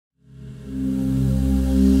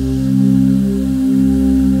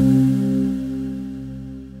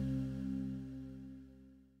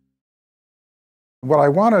what I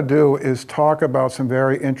want to do is talk about some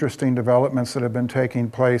very interesting developments that have been taking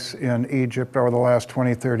place in Egypt over the last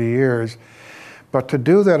 20, 30 years. But to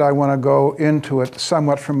do that, I want to go into it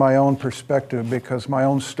somewhat from my own perspective, because my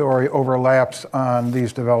own story overlaps on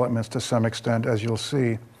these developments to some extent, as you'll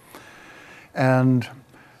see. And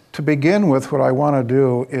to begin with, what I want to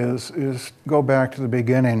do is go back to the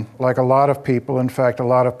beginning. Like a lot of people, in fact, a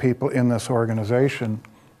lot of people in this organization,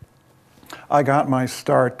 I got my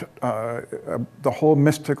start, the whole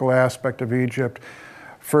mystical aspect of Egypt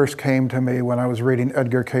first came to me when I was reading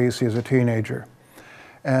Edgar Cayce as a teenager.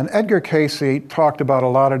 And Edgar Cayce talked about a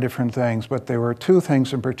lot of different things, but there were two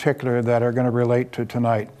things in particular that are going to relate to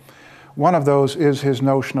tonight. One of those is his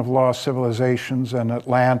notion of lost civilizations and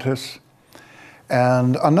Atlantis.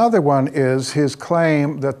 And another one is his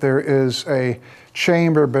claim that there is a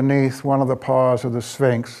chamber beneath one of the paws of the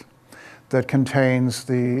Sphinx that contains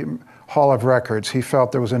the Hall of Records. He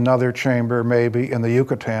felt there was another chamber maybe in the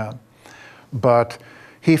Yucatan, but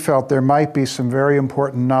he felt there might be some very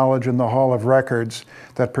important knowledge in the Hall of Records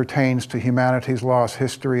that pertains to humanity's lost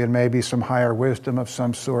history and maybe some higher wisdom of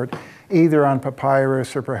some sort, either on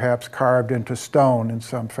papyrus or perhaps carved into stone in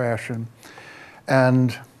some fashion.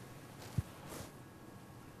 And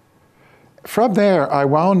from there, I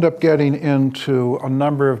wound up getting into a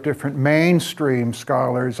number of different mainstream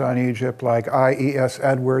scholars on Egypt, like I.E.S.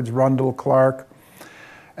 Edwards, Rundle Clark,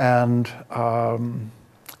 and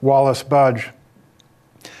Wallace Budge.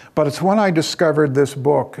 But it's when I discovered this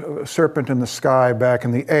book, Serpent in the Sky, back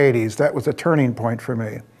in the 80s, that was a turning point for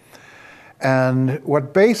me. And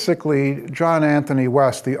what basically John Anthony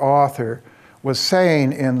West, the author, was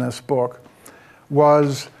saying in this book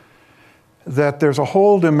was that there's a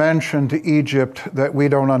whole dimension to Egypt that we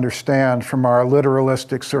don't understand from our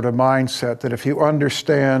literalistic sort of mindset, that if you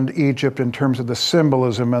understand Egypt in terms of the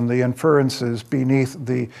symbolism and the inferences beneath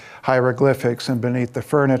the hieroglyphics and beneath the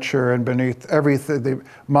furniture and beneath everything, the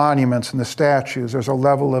monuments and the statues, there's a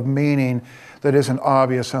level of meaning that isn't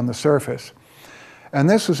obvious on the surface. And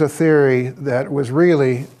this is a theory that was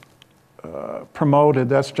really promoted,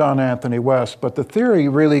 that's John Anthony West, but the theory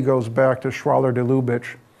really goes back to Schwaller de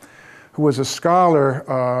Lubitsch, who was a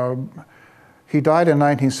scholar. He died in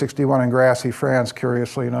 1961 in Grase, France,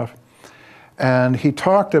 curiously enough. And he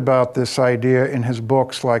talked about this idea in his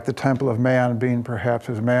books, like The Temple of Man being perhaps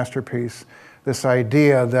his masterpiece, this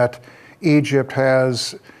idea that Egypt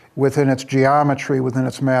has, within its geometry, within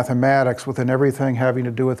its mathematics, within everything having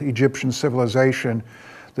to do with Egyptian civilization,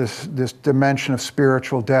 this dimension of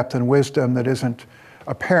spiritual depth and wisdom that isn't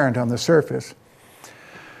apparent on the surface.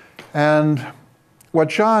 And what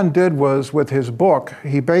John did was, with his book,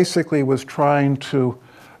 he basically was trying to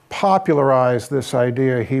popularize this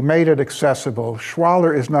idea. He made it accessible.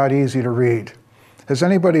 Schwaller is not easy to read. Has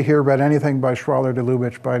anybody here read anything by Schwaller de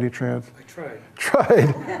Lubitsch by any chance? I tried.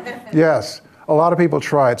 Tried? Yes. A lot of people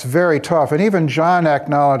try. It's very tough. And even John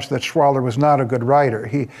acknowledged that Schwaller was not a good writer.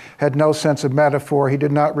 He had no sense of metaphor. He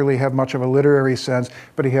did not really have much of a literary sense,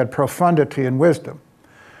 but he had profundity and wisdom.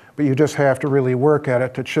 But you just have to really work at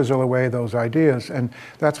it to chisel away those ideas. And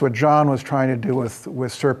that's what John was trying to do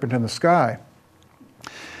with Serpent in the Sky.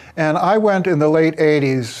 And I went in the late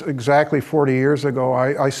 80s, exactly 40 years ago,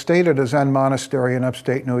 I stayed at a Zen monastery in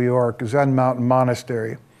upstate New York, Zen Mountain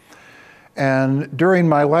Monastery. And during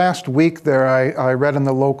my last week there, I read in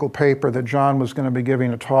the local paper that John was going to be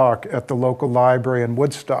giving a talk at the local library in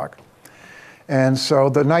Woodstock. And so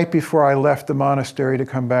the night before I left the monastery to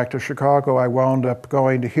come back to Chicago, I wound up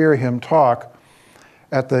going to hear him talk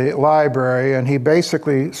at the library, and he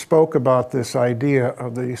basically spoke about this idea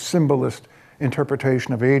of the symbolist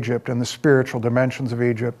interpretation of Egypt and the spiritual dimensions of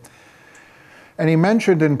Egypt. And he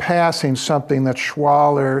mentioned in passing something that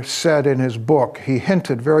Schwaller said in his book. He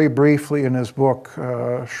hinted very briefly in his book,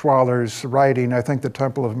 Schwaller's writing, I think The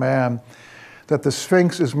Temple of Man, that the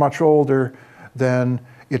Sphinx is much older than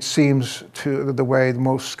it seems to the way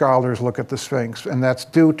most scholars look at the Sphinx, and that's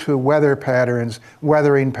due to weathering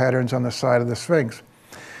patterns on the side of the Sphinx.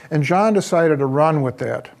 And John decided to run with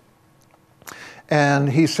that. And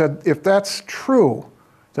he said, if that's true,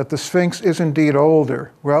 that the Sphinx is indeed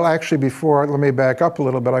older, well, actually before, let me back up a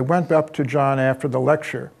little bit. I went up to John after the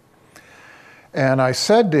lecture, and I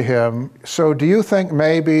said to him, so do you think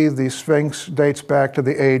maybe the Sphinx dates back to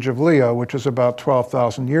the age of Leo, which is about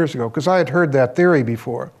 12,000 years ago? Because I had heard that theory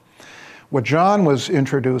before. What John was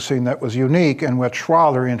introducing that was unique, and what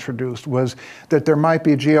Schwaller introduced, was that there might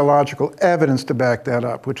be geological evidence to back that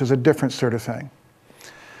up, which is a different sort of thing.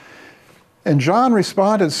 And John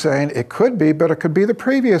responded saying, it could be, but it could be the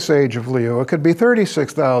previous age of Leo. It could be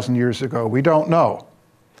 36,000 years ago. We don't know.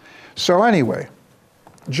 So anyway,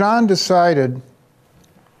 John decided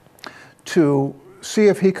to see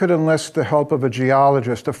if he could enlist the help of a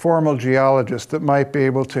geologist, a formal geologist that might be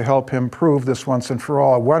able to help him prove this once and for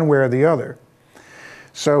all, one way or the other.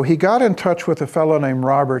 So he got in touch with a fellow named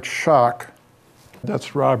Robert Schoch,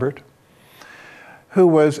 that's Robert, who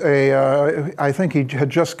was I think he had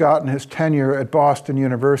just gotten his tenure at Boston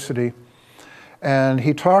University. And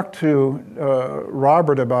he talked to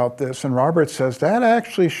Robert about this, and Robert says, that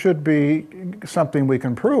actually should be something we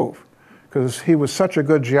can prove, because he was such a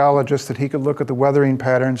good geologist that he could look at the weathering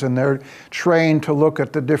patterns, and they're trained to look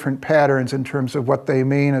at the different patterns in terms of what they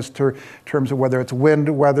mean in terms of whether it's wind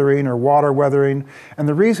weathering or water weathering. And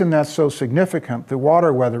the reason that's so significant, the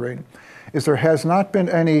water weathering, is there has not been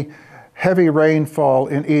any heavy rainfall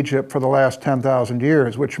in Egypt for the last 10,000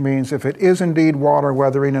 years, which means if it is indeed water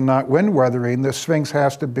weathering and not wind weathering, the Sphinx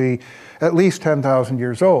has to be at least 10,000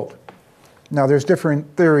 years old. Now, there's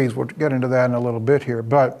different theories. We'll get into that in a little bit here.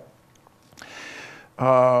 But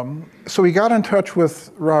so he got in touch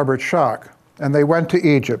with Robert Schoch, and they went to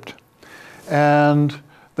Egypt. And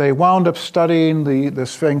they wound up studying the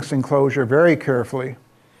Sphinx enclosure very carefully.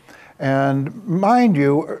 And mind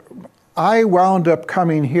you, I wound up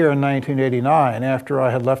coming here in 1989 after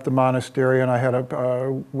I had left the monastery, and I had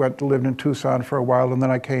lived in Tucson for a while, and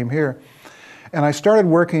then I came here. And I started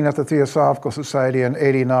working at the Theosophical Society in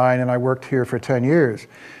 '89, and I worked here for 10 years.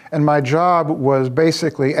 And my job was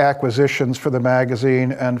basically acquisitions for the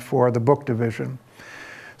magazine and for the book division.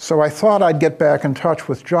 So I thought I'd get back in touch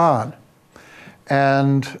with John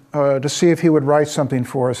and to see if he would write something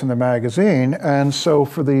for us in the magazine. And so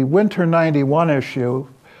for the winter '91 issue,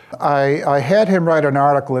 I had him write an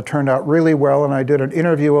article. It turned out really well, and I did an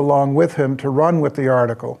interview along with him to run with the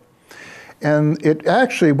article. And it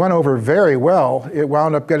actually went over very well. It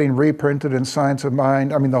wound up getting reprinted in Science of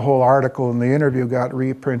Mind. I mean, the whole article and the interview got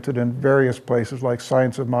reprinted in various places like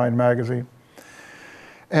Science of Mind magazine.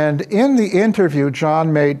 And in the interview,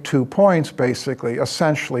 John made 2 points, basically,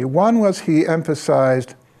 essentially. One was he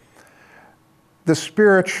emphasized the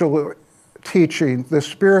spiritual teaching, the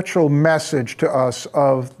spiritual message to us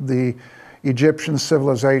of the Egyptian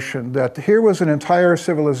civilization, that here was an entire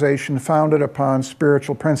civilization founded upon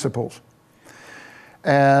spiritual principles.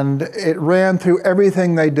 And it ran through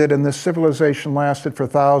everything they did, and this civilization lasted for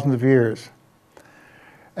thousands of years.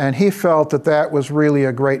 And he felt that that was really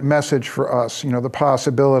a great message for us, you know, the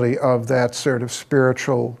possibility of that sort of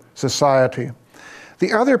spiritual society.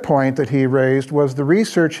 The other point that he raised was the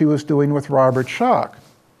research he was doing with Robert Schoch.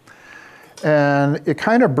 And it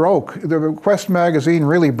kind of broke, the Quest magazine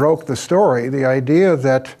really broke the story, the idea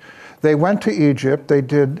that they went to Egypt, they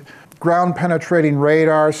did ground-penetrating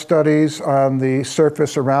radar studies on the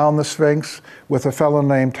surface around the Sphinx with a fellow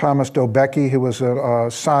named Thomas Dobecki, who was a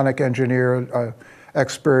sonic engineer,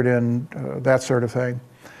 expert in that sort of thing.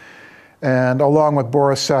 And along with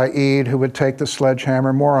Boris Said, who would take the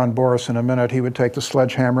sledgehammer, more on Boris in a minute, he would take the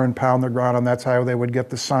sledgehammer and pound the ground, and that's how they would get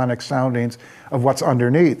the sonic soundings of what's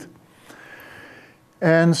underneath.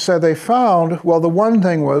 And so they found, well, the one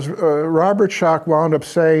thing was, Robert Schoch wound up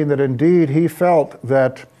saying that indeed he felt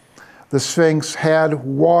that the Sphinx had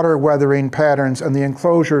water weathering patterns, and the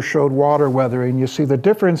enclosure showed water weathering. You see, the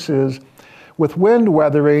difference is, with wind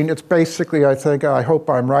weathering, it's basically, I hope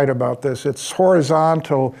I'm right about this, it's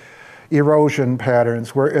horizontal erosion patterns,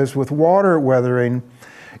 whereas with water weathering,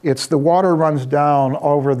 it's the water runs down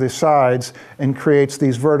over the sides and creates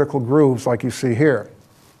these vertical grooves like you see here.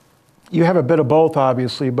 You have a bit of both,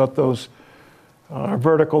 obviously, but those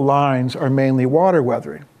vertical lines are mainly water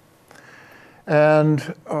weathering.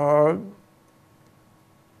 And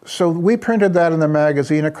so we printed that in the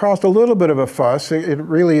magazine. It caused a little bit of a fuss. It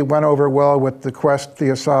really went over well with the Quest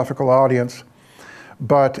Theosophical audience.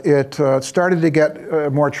 But it started to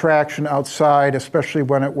get more traction outside, especially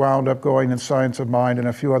when it wound up going in Science of Mind and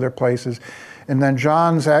a few other places. And then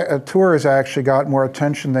John's tours actually got more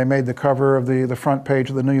attention. They made the cover of the front page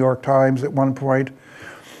of the New York Times at one point.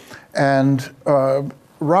 And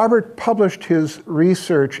Robert published his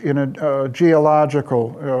research in a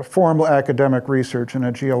geological, formal academic research in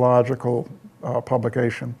a geological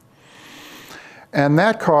publication. And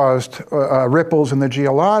that caused ripples in the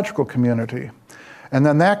geological community. And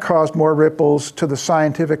then that caused more ripples to the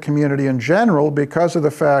scientific community in general because of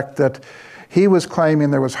the fact that he was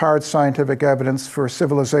claiming there was hard scientific evidence for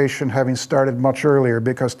civilization having started much earlier,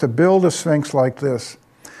 because to build a Sphinx like this,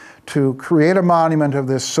 to create a monument of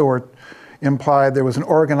this sort, implied there was an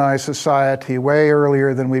organized society way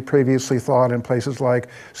earlier than we previously thought in places like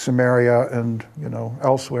Sumeria and, you know,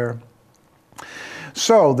 elsewhere.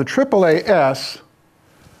 So the AAAS,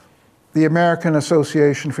 the American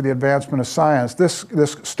Association for the Advancement of Science, this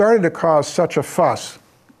started to cause such a fuss,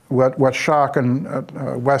 what Schoch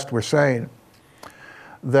and West were saying.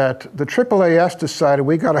 that the AAAS decided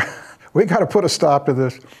we got to put a stop to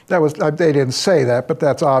this. That was, they didn't say that, but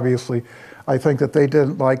that's obviously, I think that they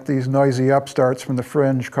didn't like these noisy upstarts from the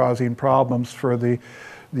fringe causing problems for the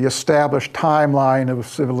established timeline of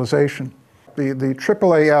civilization. The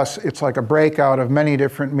AAAS, it's like a breakout of many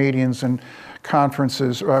different meetings and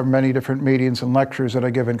conferences, or many different meetings and lectures at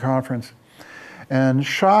a given conference. And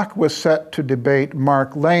Schock was set to debate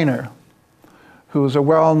Mark Lehner, who's a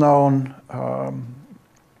well-known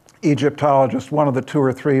Egyptologist, one of the 2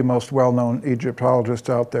 or 3 most well-known Egyptologists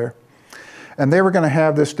out there. And they were going to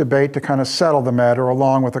have this debate to kind of settle the matter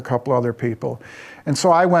along with a couple other people. And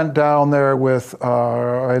so I went down there with,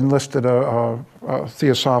 I enlisted a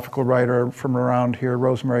Theosophical writer from around here,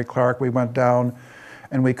 Rosemary Clark. We went down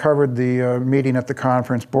and we covered the meeting at the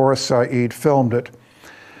conference. Boris Said filmed it.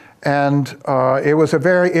 And it was a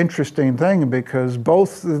very interesting thing because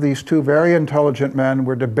both of these 2 very intelligent men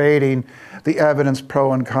were debating the evidence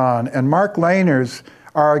pro and con. And Mark Lehner's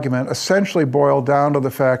argument essentially boiled down to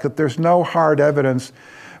the fact that there's no hard evidence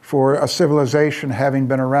for a civilization having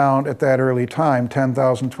been around at that early time,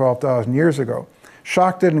 10,000, 12,000 years ago.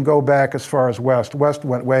 Schock didn't go back as far as West. West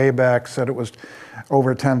went way back, said it was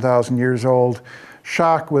over 10,000 years old.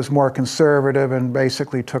 Schock was more conservative and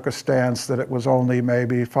basically took a stance that it was only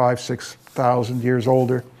maybe 5,000, 6,000 years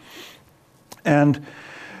older. And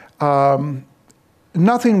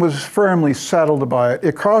nothing was firmly settled by it.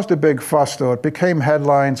 It caused a big fuss, though. It became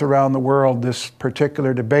headlines around the world, this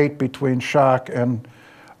particular debate between Schock and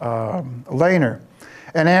Lehner.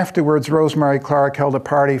 And afterwards, Rosemary Clark held a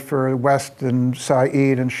party for West and Said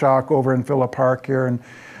and Schock over in Villa Park here, and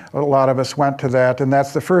a lot of us went to that. And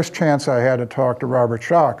that's the first chance I had to talk to Robert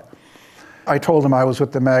Schock. I told him I was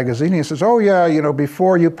with the magazine. He says, oh yeah, you know,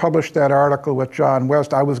 before you published that article with John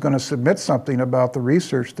West, I was going to submit something about the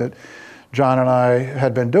research that John and I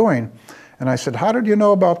had been doing. And I said, how did you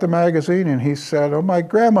know about the magazine? And he said, oh, my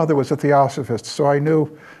grandmother was a Theosophist, so I knew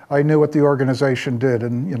what the organization did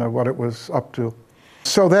and, you know, what it was up to.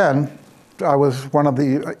 So then, I was one of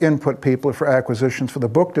the input people for acquisitions for the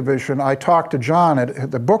book division. I talked to John.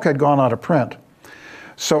 The book had gone out of print.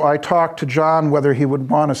 So I talked to John whether he would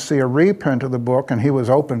want to see a reprint of the book, and he was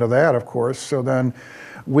open to that, of course. So then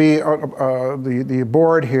we, the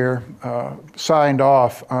board here, signed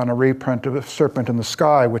off on a reprint of Serpent in the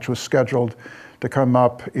Sky, which was scheduled to come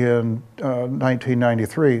up in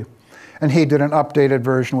 1993. And he did an updated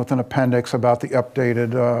version with an appendix about the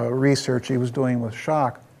updated research he was doing with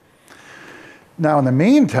Schock. Now, in the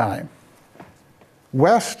meantime,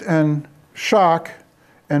 West and Schock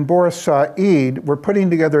and Boris Said were putting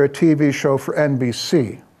together a TV show for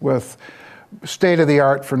NBC with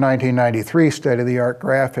state-of-the-art for 1993, state-of-the-art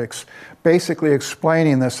graphics, basically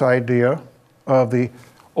explaining this idea of the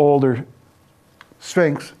older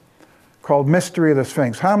Sphinx called Mystery of the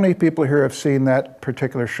Sphinx. How many people here have seen that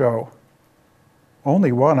particular show?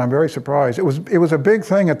 Only one. I'm very surprised. It was a big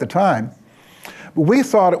thing at the time. We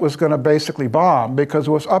thought it was going to basically bomb because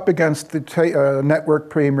it was up against the network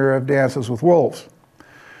premiere of Dances with Wolves.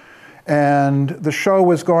 And the show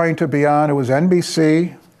was going to be on, it was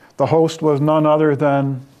NBC. The host was none other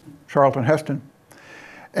than Charlton Heston.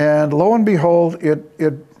 And lo and behold,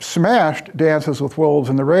 it smashed Dances with Wolves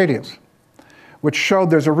in the ratings, which showed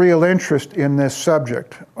there's a real interest in this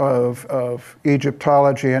subject of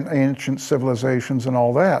Egyptology and ancient civilizations and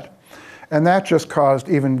all that. And that just caused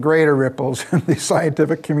even greater ripples in the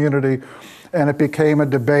scientific community, and it became a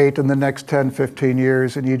debate in the next 10, 15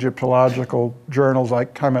 years in Egyptological journals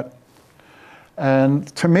like Kemet. And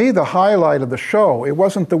to me, the highlight of the show, it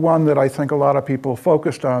wasn't the one that I think a lot of people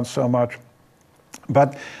focused on so much,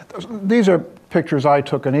 but these are pictures I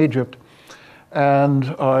took in Egypt and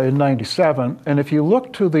in '97. And if you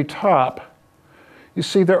look to the top, you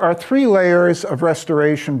see there are 3 layers of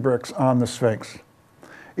restoration bricks on the Sphinx.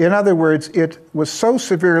 In other words, it was so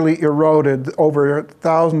severely eroded over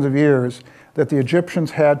thousands of years that the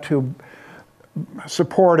Egyptians had to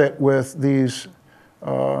support it with these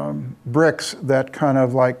bricks that kind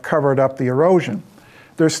of like covered up the erosion.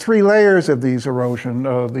 There's 3 layers of these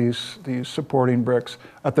these supporting bricks.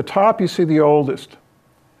 At the top, you see the oldest.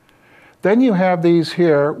 Then you have these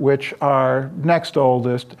here, which are next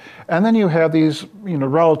oldest, and then you have these, you know,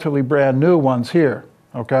 relatively brand new ones here,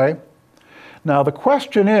 okay? Now the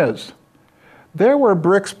question is, there were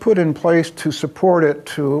bricks put in place to support it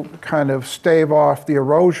to kind of stave off the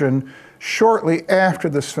erosion shortly after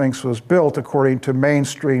the Sphinx was built, according to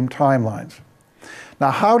mainstream timelines.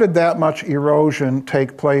 Now, how did that much erosion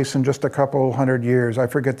take place in just a couple hundred years? I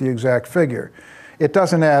forget the exact figure. It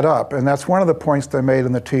doesn't add up, and that's one of the points they made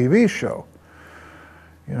in the TV show.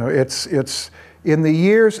 You know, it's in the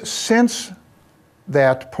years since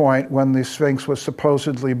that point when the Sphinx was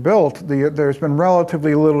supposedly built, there's been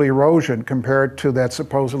relatively little erosion compared to that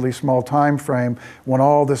supposedly small time frame when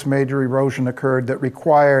all this major erosion occurred that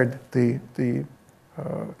required the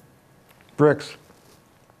bricks.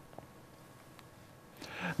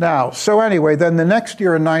 Now, so anyway, then the next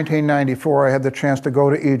year in 1994, I had the chance to go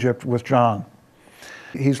to Egypt with John.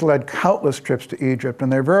 He's led countless trips to Egypt,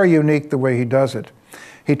 and they're very unique the way he does it.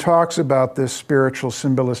 He talks about this spiritual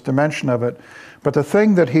symbolist dimension of it, but the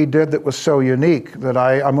thing that he did that was so unique, that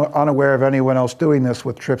I'm unaware of anyone else doing this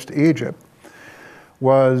with trips to Egypt,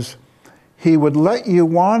 was he would let you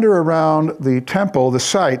wander around the temple, the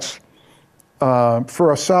sites,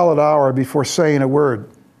 for a solid hour before saying a word.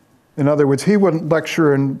 In other words, he wouldn't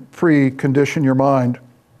lecture and precondition your mind.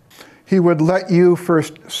 He would let you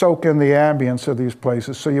first soak in the ambience of these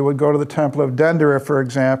places. So you would go to the Temple of Dendera, for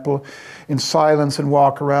example, in silence and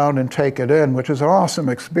walk around and take it in, which is an awesome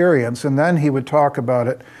experience. And then he would talk about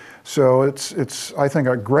it. So it's I think,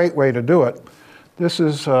 a great way to do it. This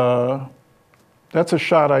is, that's a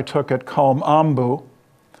shot I took at Qalm Ambu,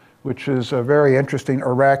 which is a very interesting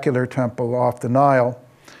oracular temple off the Nile,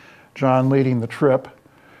 John leading the trip.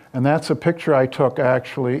 And that's a picture I took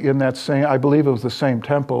actually in that same, I believe it was the same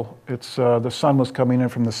temple. It's, the sun was coming in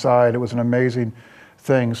from the side. It was an amazing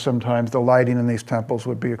thing. Sometimes the lighting in these temples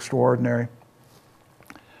would be extraordinary.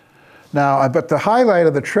 Now, but the highlight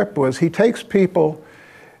of the trip was he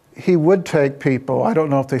would take people, I don't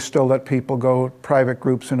know if they still let people go, private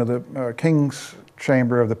groups into the king's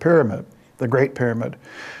chamber of the pyramid, the Great Pyramid.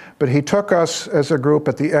 But he took us as a group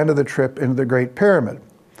at the end of the trip into the Great Pyramid.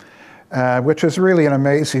 Which is really an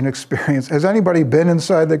amazing experience. Has anybody been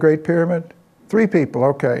inside the Great Pyramid? 3 people,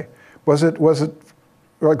 okay. Was it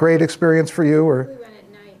a great experience for you? Or? We went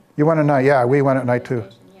at night. You went at night, yeah, we went at night too.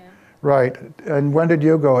 Yeah. Right, and when did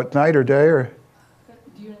you go, at night or day? Or?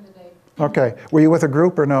 During the day. Okay, were you with a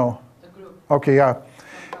group or no? A group. Okay, yeah. From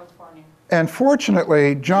California. And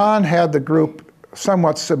fortunately, John had the group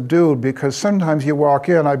somewhat subdued, because sometimes you walk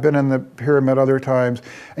in, I've been in the pyramid other times,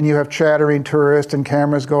 and you have chattering tourists and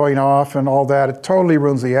cameras going off and all that. It totally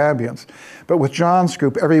ruins the ambience. But with John's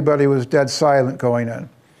group, everybody was dead silent going in,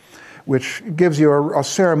 which gives you a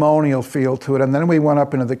ceremonial feel to it. And then we went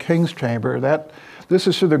up into the King's Chamber. This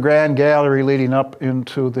is through the Grand Gallery leading up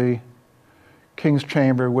into the King's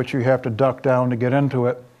Chamber, which you have to duck down to get into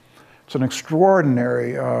it. It's an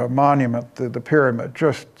extraordinary monument, the pyramid.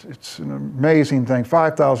 It's an amazing thing,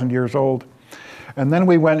 5,000 years old. And then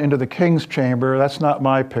we went into the King's Chamber. That's not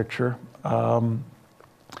my picture. And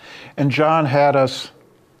John had us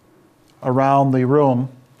around the room,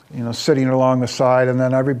 sitting along the side, and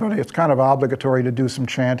then everybody, it's kind of obligatory to do some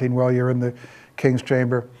chanting while you're in the King's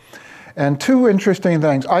Chamber. And 2 interesting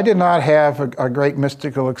things. I did not have a great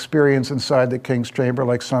mystical experience inside the King's Chamber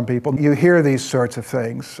like some people. You hear these sorts of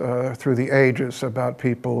things through the ages about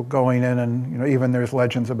people going in, and even there's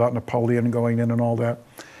legends about Napoleon going in and all that,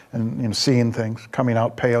 and seeing things, coming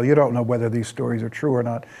out pale. You don't know whether these stories are true or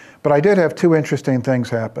not. But I did have 2 interesting things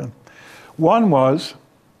happen. One was,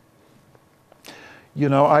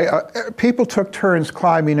 people took turns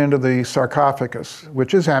climbing into the sarcophagus,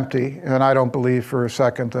 which is empty, and I don't believe for a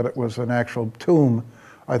second that it was an actual tomb.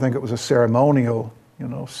 I think it was a ceremonial,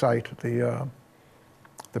 site, the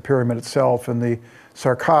pyramid itself, and the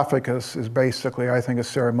sarcophagus is basically, I think, a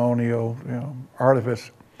ceremonial,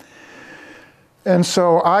 artifice. And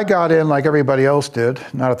so I got in like everybody else did,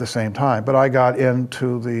 not at the same time, but I got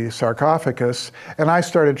into the sarcophagus, and I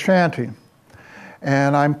started chanting.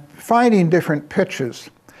 And I'm finding different pitches,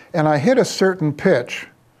 and I hit a certain pitch,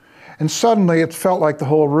 and suddenly it felt like the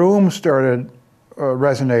whole room started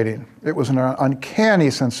resonating. It was an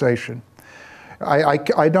uncanny sensation.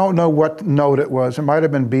 I don't know what note it was. It might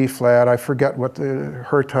have been B flat. I forget what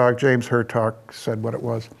James Hertog said what it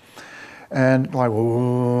was. And like,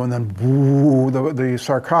 whoa, and then whoo, the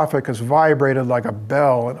sarcophagus vibrated like a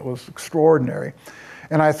bell, and it was extraordinary.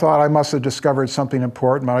 And I thought I must have discovered something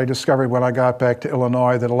important, but I discovered when I got back to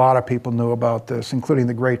Illinois that a lot of people knew about this, including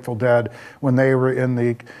the Grateful Dead, when they were in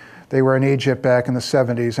Egypt back in the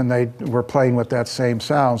 70s, and they were playing with that same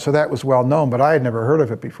sound. So that was well known, but I had never heard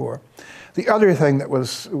of it before. The other thing that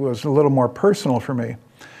was a little more personal for me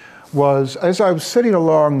was, as I was sitting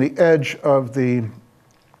along the edge of the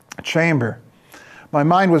chamber, my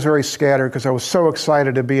mind was very scattered because I was so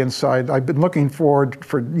excited to be inside. I've been looking forward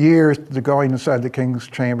for years to going inside the King's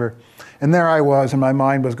Chamber. And there I was, and my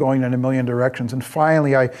mind was going in a million directions. And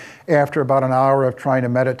finally, after about an hour of trying to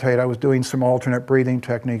meditate, I was doing some alternate breathing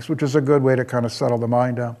techniques, which is a good way to kind of settle the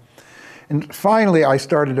mind down. And finally, I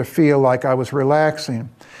started to feel like I was relaxing.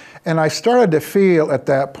 And I started to feel at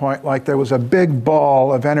that point like there was a big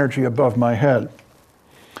ball of energy above my head.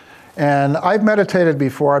 And I've meditated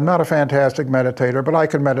before. I'm not a fantastic meditator, but I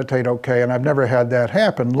can meditate okay, and I've never had that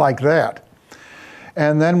happen like that.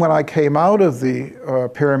 And then when I came out of the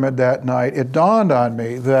pyramid that night, it dawned on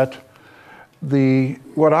me that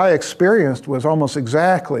what I experienced was almost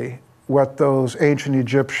exactly what those ancient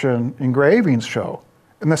Egyptian engravings show,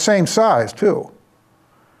 and the same size too.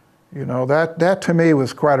 You know, that to me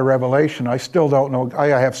was quite a revelation. I still don't know, I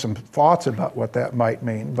have some thoughts about what that might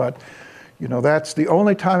mean, but you know, that's the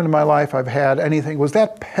only time in my life I've had anything, was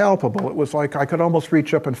that palpable. It was like I could almost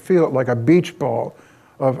reach up and feel it like a beach ball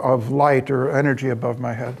of light or energy above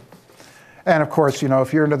my head. And of course, you know,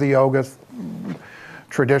 if you're into the yoga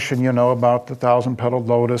tradition, you know about the 1,000-petaled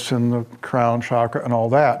lotus and the crown chakra and all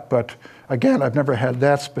that. But again, I've never had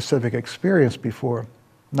that specific experience before.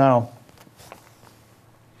 Now,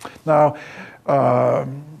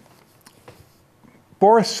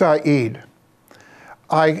 Boris Said,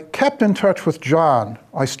 I kept in touch with John.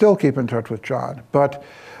 I still keep in touch with John. But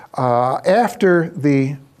after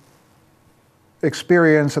the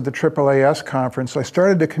experience at the AAAS conference, I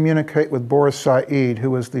started to communicate with Boris Said, who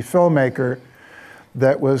was the filmmaker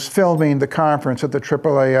that was filming the conference at the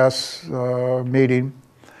AAAS meeting.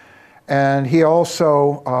 And he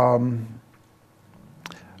also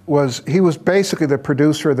was basically the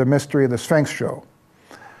producer of the Mystery of the Sphinx show.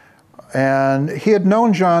 And he had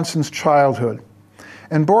known John since childhood.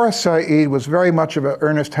 And Boris Said was very much of an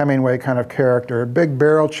Ernest Hemingway kind of character, a big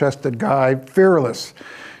barrel-chested guy, fearless.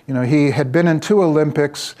 You know, he had been in 2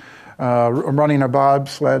 Olympics, running a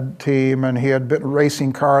bobsled team, and he had been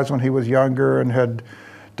racing cars when he was younger and had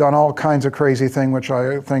done all kinds of crazy things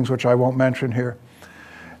which I won't mention here.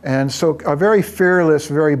 And so a very fearless,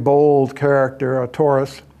 very bold character, a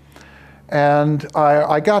Taurus. And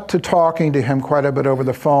I got to talking to him quite a bit over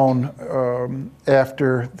the phone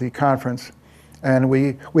after the conference. And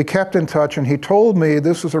we kept in touch, and he told me,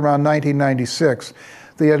 this was around 1996,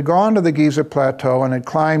 they had gone to the Giza Plateau and had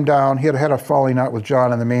climbed down. He had had a falling out with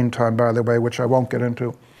John in the meantime, by the way, which I won't get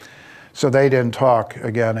into. So they didn't talk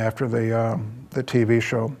again after the TV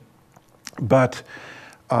show. But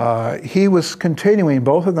he was continuing,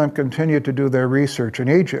 both of them continued to do their research in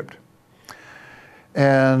Egypt.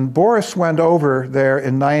 And Boris went over there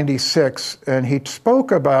in '96, and he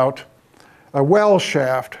spoke about a well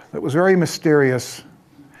shaft that was very mysterious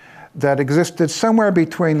that existed somewhere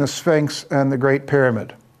between the Sphinx and the Great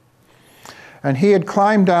Pyramid. And he had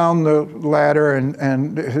climbed down the ladder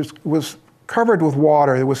and it was covered with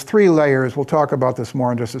water. There was 3 layers. We'll talk about this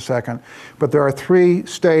more in just a second. But there are 3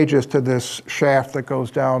 stages to this shaft that goes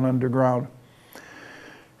down underground.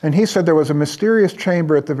 And he said there was a mysterious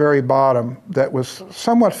chamber at the very bottom that was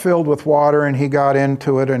somewhat filled with water, and he got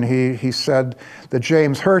into it, and he said that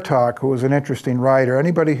James Hertog, who was an interesting writer,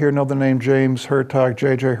 anybody here know the name James Hertog,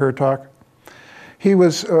 J.J. Hertog?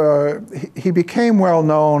 He became well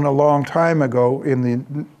known a long time ago in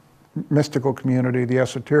the mystical community, the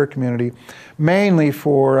esoteric community, mainly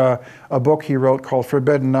for a book he wrote called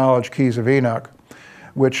Forbidden Knowledge, Keys of Enoch,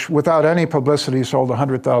 which without any publicity sold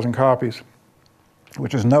 100,000 copies,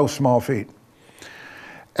 which is no small feat.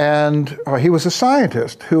 And he was a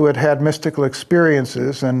scientist who had had mystical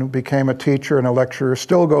experiences and became a teacher and a lecturer,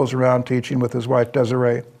 still goes around teaching with his wife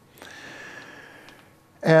Desiree.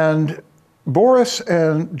 And Boris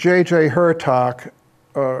and J.J. Hertog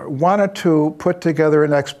wanted to put together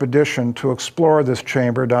an expedition to explore this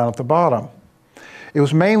chamber down at the bottom. It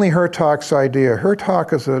was mainly Hertog's idea.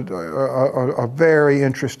 Hertog is a very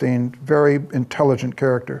interesting, very intelligent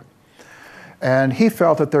character. And he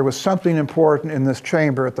felt that there was something important in this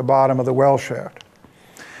chamber at the bottom of the well shaft.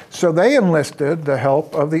 So they enlisted the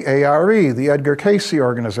help of the ARE, the Edgar Cayce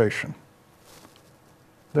organization.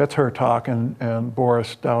 That's Hertog and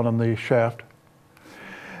Boris down in the shaft.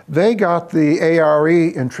 They got the ARE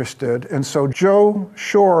interested, and so Joe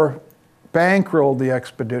Shore bankrolled the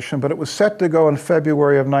expedition, but it was set to go in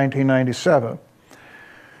February of 1997.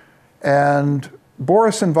 And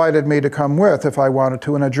Boris invited me to come with if I wanted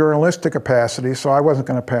to in a journalistic capacity, so I wasn't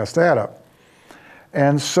going to pass that up.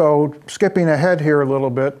 And so, skipping ahead here a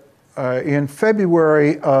little bit, in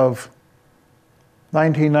February of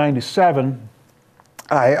 1997,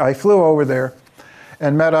 I flew over there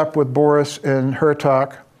and met up with Boris and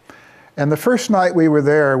Hertog. And the first night we were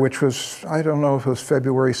there, which was, I don't know if it was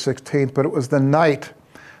February 16th, but it was the night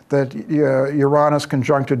that Uranus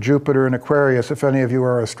conjuncted Jupiter in Aquarius. If any of you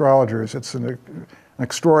are astrologers, it's an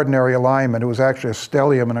extraordinary alignment. It was actually a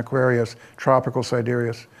stellium in Aquarius, tropical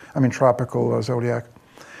zodiac.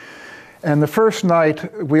 And the first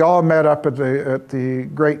night, we all met up at the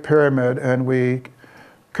Great Pyramid, and we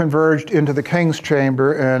converged into the king's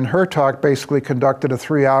chamber, and Hertog basically conducted a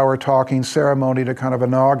 3-hour talking ceremony to kind of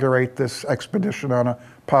inaugurate this expedition on a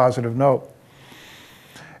positive note.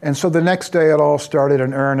 And so the next day it all started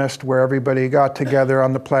in earnest, where everybody got together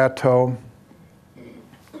on the plateau.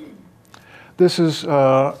 This is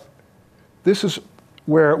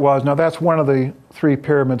where it was. Now that's one of the 3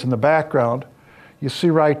 pyramids in the background. You see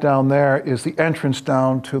right down there is the entrance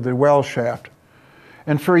down to the well shaft.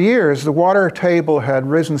 And for years, the water table had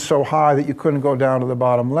risen so high that you couldn't go down to the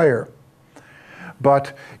bottom layer.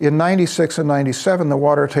 But in 96 and 97, the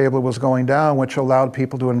water table was going down, which allowed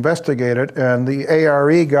people to investigate it. And the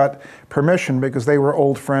ARE got permission, because they were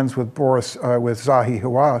old friends with Zahi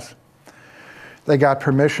Hawass. They got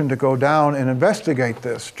permission to go down and investigate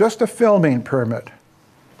this. Just a filming permit.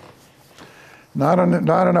 Not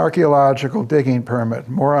an archaeological digging permit.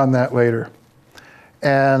 More on that later.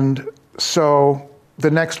 And so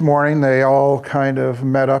the next morning, they all kind of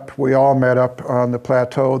met up. We all met up on the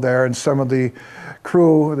plateau there, and some of the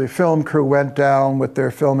crew, the film crew, went down with their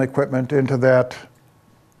film equipment into that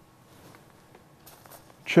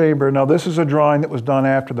chamber. Now, this is a drawing that was done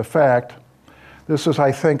after the fact. This was,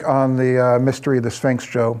 I think, on the Mystery of the Sphinx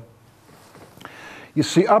show. You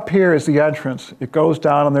see, up here is the entrance. It goes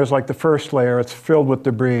down, and there's like the first layer. It's filled with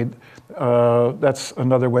debris. That's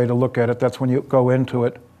another way to look at it. That's when you go into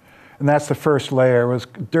it. And that's the first layer. It was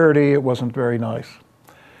dirty. It wasn't very nice.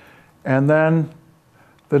 And then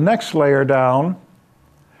the next layer down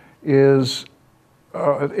is,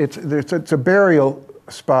 it's a burial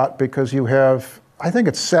spot, because you have, I think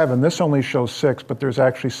it's 7. This only shows 6, but there's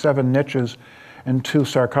actually 7 niches and 2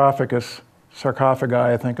 sarcophagi,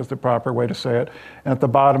 I think is the proper way to say it. And at the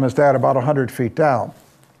bottom is that, about 100 feet down.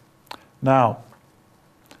 Now,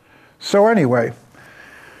 so anyway,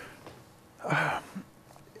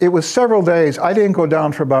 it was several days. I didn't go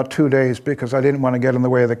down for about 2 days because I didn't want to get in the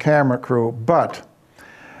way of the camera crew. But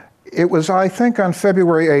it was, I think, on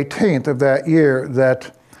February 18th of that year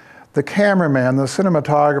that the cameraman, the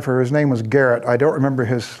cinematographer, his name was Garrett. I don't remember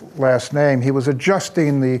his last name. He was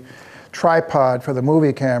adjusting the tripod for the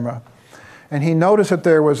movie camera. And he noticed that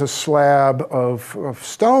there was a slab of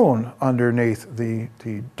stone underneath the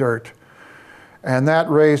dirt. And that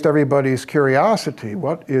raised everybody's curiosity.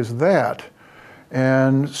 What is that?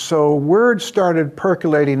 And so word started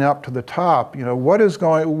percolating up to the top. You know, what is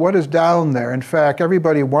down there? In fact,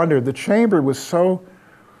 everybody wondered. The chamber was so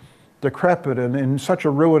decrepit and in such a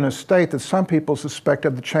ruinous state that some people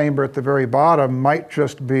suspected the chamber at the very bottom might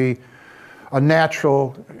just be a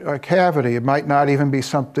natural cavity. It might not even be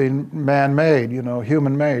something man-made, you know,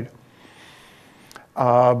 human-made.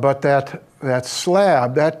 But that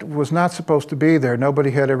slab, that was not supposed to be there.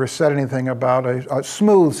 Nobody had ever said anything about a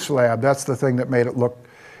smooth slab. That's the thing that made it look,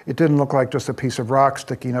 it didn't look like just a piece of rock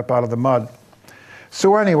sticking up out of the mud.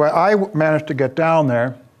 So anyway, I managed to get down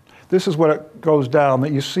there. This is what it goes down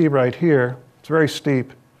that you see right here. It's very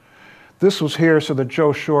steep. This was here so that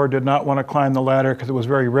Joe Shore did not want to climb the ladder because it was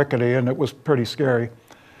very rickety and it was pretty scary.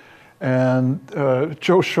 And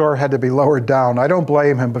Joe Shore had to be lowered down. I don't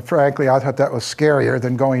blame him, but frankly, I thought that was scarier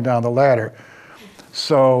than going down the ladder.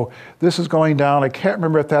 So this is going down. I can't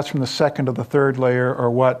remember if that's from the 2nd to the 3rd layer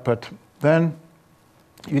or what, but then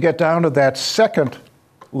you get down to that 2nd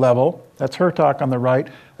level. That's Hertog on the right.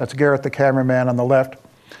 That's Garrett, the cameraman, on the left.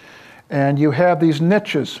 And you have these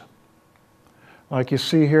niches. Like you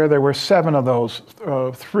see here, there were 7 of those,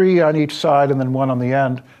 3 on each side and then 1 on the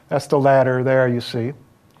end. That's the ladder there, you see.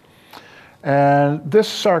 And this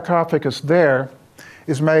sarcophagus there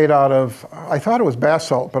is made out of, I thought it was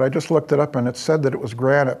basalt, but I just looked it up and it said that it was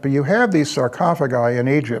granite. But you have these sarcophagi in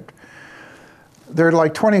Egypt. They're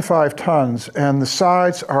like 25 tons, and the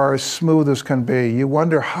sides are as smooth as can be. You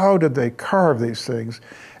wonder, how did they carve these things?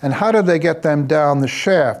 And how did they get them down the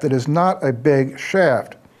shaft? It is not a big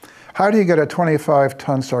shaft. How do you get a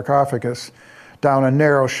 25-ton sarcophagus down a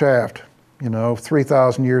narrow shaft, you know,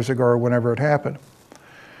 3,000 years ago or whenever it happened?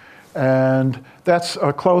 And that's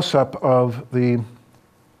a close-up of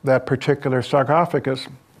that particular sarcophagus.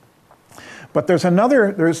 But there's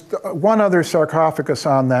one other sarcophagus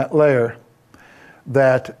on that layer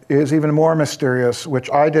that is even more mysterious, which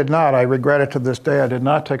I did not. I regret it to this day. I did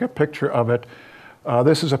not take a picture of it.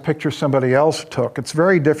 This is a picture somebody else took. It's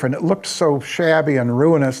very different. It looked so shabby and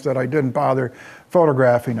ruinous that I didn't bother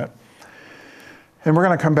photographing it. And we're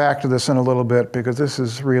going to come back to this in a little bit because this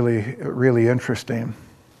is really, really interesting.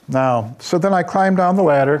 Now, so then I climbed down the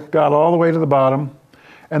ladder, got all the way to the bottom,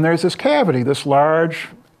 and there's this cavity, this large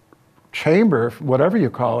chamber, whatever you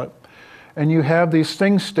call it, and you have these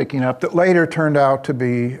things sticking up that later turned out to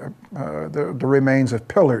be the remains of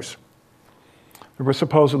pillars. There were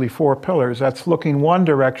supposedly 4 pillars. That's looking one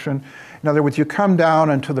direction. In other words, you come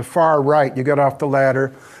down and to the far right, you get off the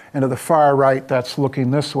ladder, and to the far right, that's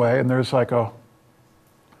looking this way, and there's like a,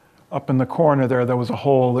 up in the corner there was a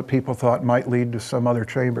hole that people thought might lead to some other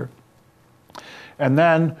chamber. And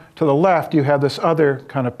then to the left, you have this other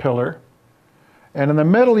kind of pillar. And in the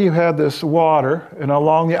middle, you had this water, and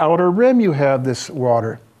along the outer rim, you had this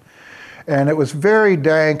water. And it was very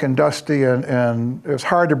dank and dusty, and it was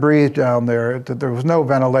hard to breathe down there. There was no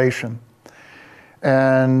ventilation.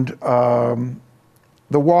 And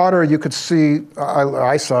the water, you could see,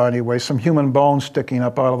 I saw anyway, some human bones sticking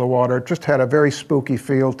up out of the water. It just had a very spooky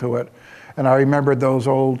feel to it. And I remembered those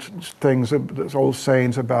old things, those old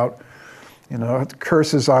sayings about, you know,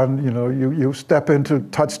 curses on, you know, you step into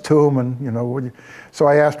Tut's tomb and, you know, so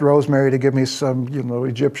I asked Rosemary to give me some, you know,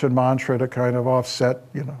 Egyptian mantra to kind of offset,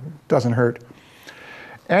 you know, it doesn't hurt.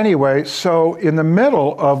 Anyway, so in the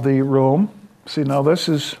middle of the room, see now this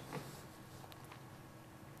is,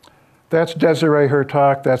 that's Desiree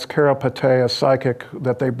Hurtak, that's Carol Patay, a psychic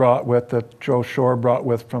that they brought with, that Joe Shore brought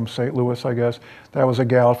with from St. Louis, I guess. That was a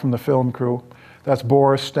gal from the film crew. That's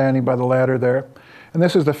Boris standing by the ladder there. And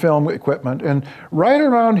this is the film equipment. And right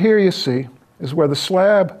around here, you see, is where the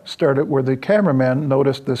slab started, where the cameraman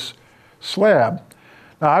noticed this slab.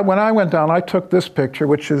 Now, when I went down, I took this picture,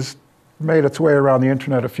 which has made its way around the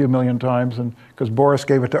internet a few million times, and because Boris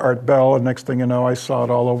gave it to Art Bell, and next thing you know, I saw it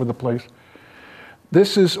all over the place.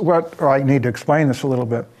 This is what, or I need to explain this a little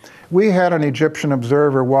bit. We had an Egyptian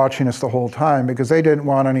observer watching us the whole time because they didn't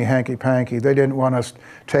want any hanky-panky. They didn't want us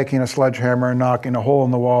taking a sledgehammer and knocking a hole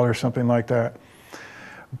in the wall or something like that.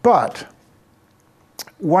 But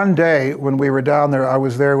one day when we were down there, I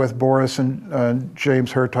was there with Boris and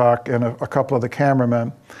James Hurtak and a couple of the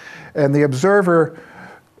cameramen. And the observer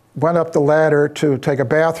went up the ladder to take a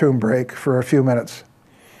bathroom break for a few minutes.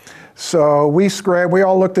 So we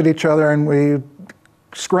all looked at each other and we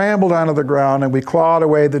scrambled onto the ground and we clawed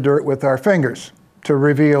away the dirt with our fingers to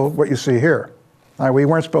reveal what you see here. Now, we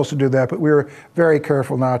weren't supposed to do that, but we were very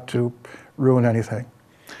careful not to ruin anything.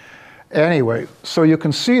 Anyway, so you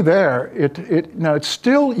can see there, now it's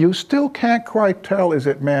still, you still can't quite tell, is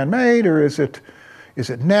it man-made or is it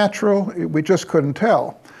natural? We just couldn't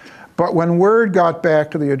tell. But when word got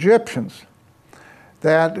back to the Egyptians,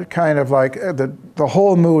 that kind of like, the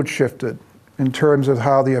whole mood shifted in terms of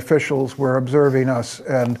how the officials were observing us.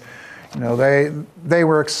 And you know, they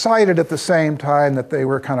were excited at the same time that they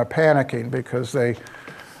were kind of panicking because they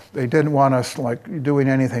didn't want us like doing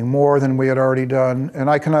anything more than we had already done. And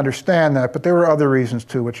I can understand that, but there were other reasons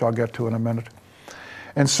too, which I'll get to in a minute.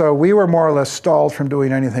 And so we were more or less stalled from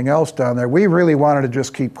doing anything else down there. We really wanted to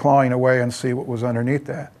just keep clawing away and see what was underneath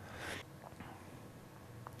that.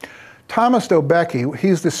 Thomas Dobecki,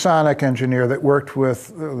 he's the sonic engineer that worked with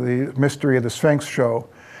the Mystery of the Sphinx show.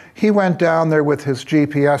 He went down there with his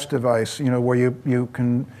GPS device, you know, where you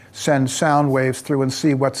can send sound waves through and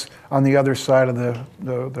see what's on the other side of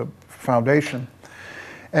the foundation.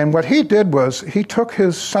 And what he did was he took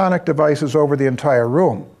his sonic devices over the entire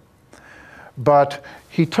room. But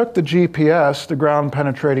he took the GPS, the ground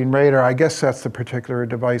penetrating radar, I guess that's the particular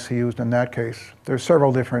device he used in that case. There's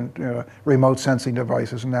several different remote sensing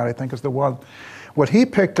devices, and that I think is the one. What he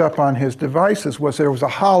picked up on his devices was there was a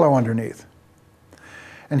hollow underneath.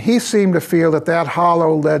 And he seemed to feel that that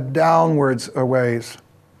hollow led downwards a ways.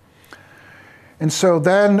 And so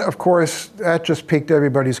then, of course, that just piqued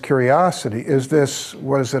everybody's curiosity.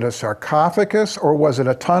 Was it a sarcophagus or was it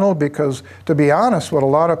a tunnel? Because, to be honest, what a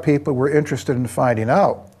lot of people were interested in finding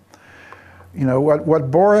out, you know, what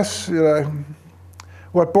Boris and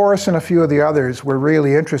a few of the others were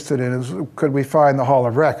really interested in is, could we find the Hall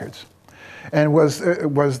of Records? And was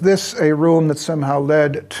this a room that somehow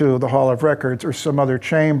led to the Hall of Records or some other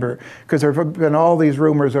chamber? Because there have been all these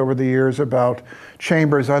rumors over the years about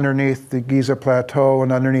chambers underneath the Giza Plateau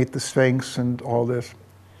and underneath the Sphinx and all this.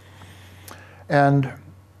 And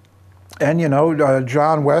you know,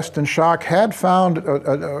 John West and Schock had found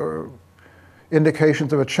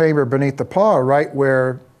indications of a chamber beneath the paw, right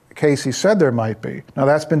where Casey said there might be. Now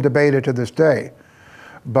that's been debated to this day.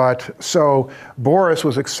 But so Boris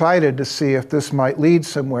was excited to see if this might lead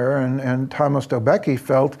somewhere, and Thomas Dobecki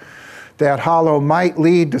felt that hollow might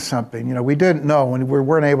lead to something. You know, we didn't know, and we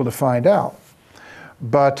weren't able to find out.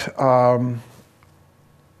 But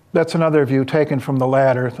that's another view taken from the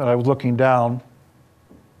ladder that I was looking down.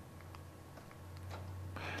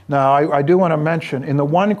 Now, I do want to mention, in the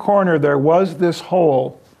one corner there was this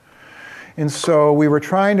hole, and so we were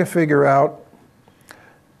trying to figure out,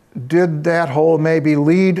 did that hole maybe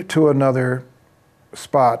lead to another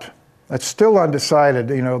spot? It's still undecided.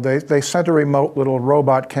 You know, they sent a remote little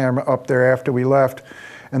robot camera up there after we left,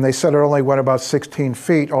 and they said it only went about 16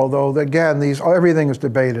 feet, although, again, everything is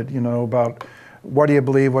debated, you know, about what do you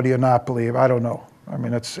believe, what do you not believe. I don't know. I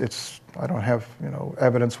mean, I don't have, you know,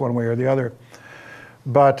 evidence one way or the other.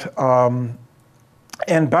 But,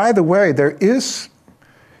 and by the way, is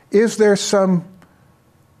there some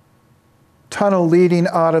tunnel leading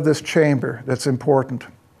out of this chamber that's important?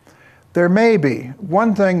 There may be.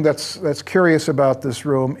 One thing that's curious about this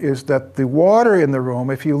room is that the water in the room,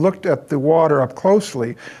 if you looked at the water up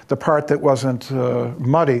closely, the part that wasn't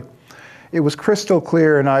muddy, it was crystal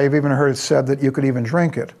clear, and I've even heard it said that you could even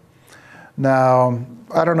drink it. Now,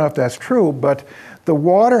 I don't know if that's true, but the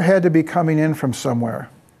water had to be coming in from somewhere.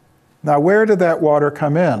 Now, where did that water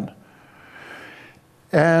come in?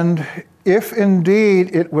 And if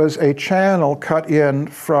indeed it was a channel cut in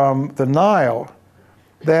from the Nile,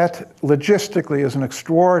 that logistically is an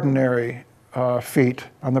extraordinary feat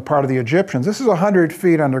on the part of the Egyptians. This is 100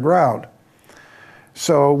 feet underground.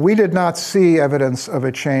 So we did not see evidence of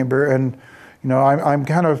a chamber, and you know, I'm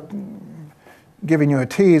kind of giving you a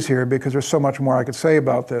tease here because there's so much more I could say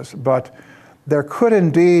about this, but there could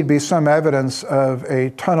indeed be some evidence of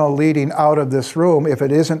a tunnel leading out of this room if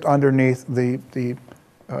it isn't underneath the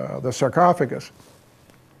sarcophagus.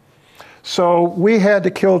 So we had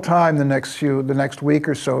to kill time the next week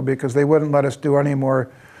or so because they wouldn't let us do any more,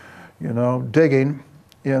 you know, digging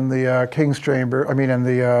in the King's Chamber. I mean, in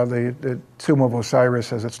the Tomb of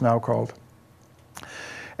Osiris, as it's now called.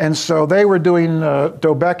 And so they were doing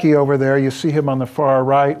Dobeki over there. You see him on the far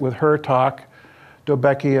right with Hertak,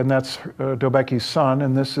 Dobeki, and that's Dobeki's son.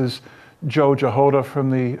 And this is Joe Jehoda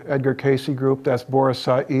from the Edgar Cayce group. That's Boris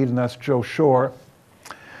Said, and that's Joe Shore.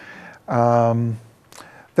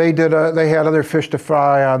 They had other fish to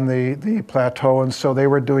fry on the plateau, and so they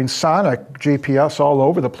were doing sonic GPS all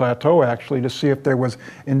over the plateau, actually, to see if there was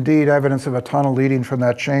indeed evidence of a tunnel leading from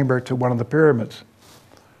that chamber to one of the pyramids.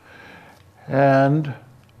 And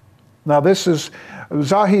now this is,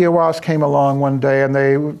 Zahi Hawass came along one day, and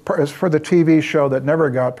for the TV show that never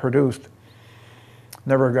got produced,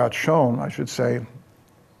 never got shown, I should say,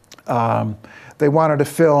 they wanted to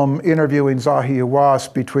film interviewing Zahi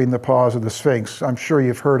Hawass between the paws of the Sphinx. I'm sure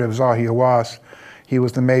you've heard of Zahi Hawass. He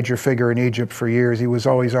was the major figure in Egypt for years. He was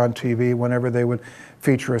always on TV. Whenever they would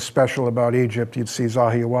feature a special about Egypt, you'd see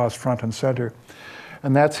Zahi Hawass front and center.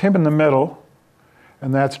 And that's him in the middle,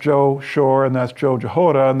 and that's Joe Shore, and that's Joe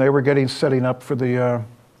Jehoda, and they were setting up for the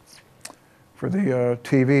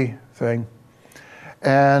TV thing.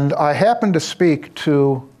 And I happened to speak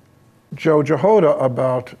to Joe Jehoda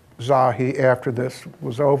about Zahi after this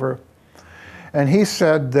was over. And he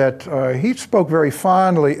said that he spoke very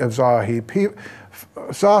fondly of Zahi.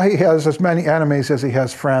 Zahi has as many enemies as he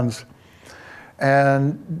has friends.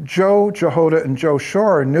 And Joe Jehoda and Joe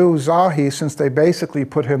Shore knew Zahi since they basically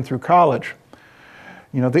put him through college.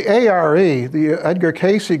 You know, the ARE, the Edgar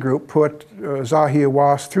Cayce group, put Zahi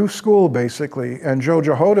Hawass through school, basically. And Joe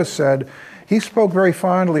Jehoda said he spoke very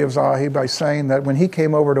fondly of Zahi by saying that when he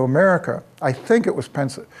came over to America, I think it was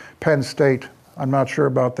Penn State, I'm not sure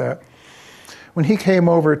about that. When he came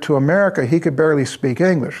over to America, he could barely speak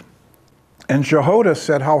English. And Jehoda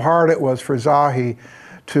said how hard it was for Zahi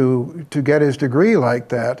to get his degree like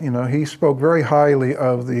that. You know, he spoke very highly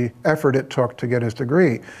of the effort it took to get his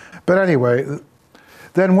degree. But anyway,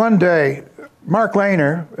 then one day, Mark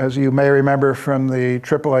Lehner, as you may remember from the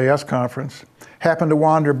AAAS conference, happened to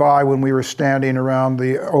wander by when we were standing around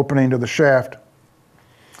the opening to the shaft.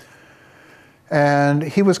 And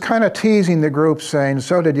he was kind of teasing the group, saying,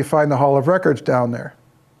 "So did you find the Hall of Records down there?"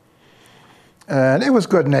 And it was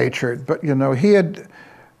good-natured, but you know,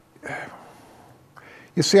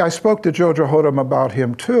 you see, I spoke to Joe Jehoda about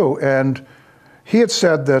him too, and he had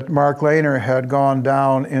said that Mark Lehner had gone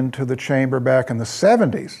down into the chamber back in the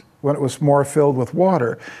 70s when it was more filled with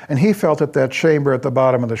water, and he felt that that chamber at the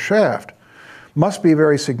bottom of the shaft must be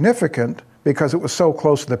very significant because it was so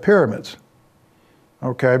close to the pyramids.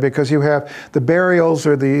 Okay, because you have the burials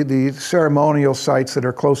or the ceremonial sites that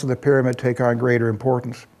are close to the pyramid take on greater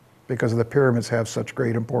importance because the pyramids have such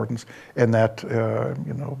great importance in that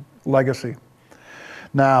you know, legacy.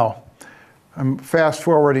 Now, I'm fast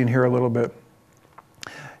forwarding here a little bit.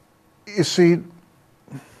 You see,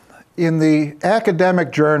 in the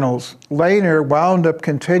academic journals, Lehner wound up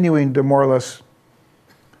continuing to more or less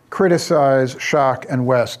criticize Schock and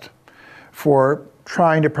West for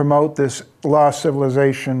trying to promote this lost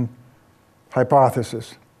civilization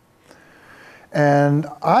hypothesis. And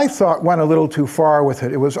I thought went a little too far with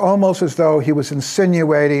it. It was almost as though he was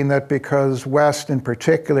insinuating that because West in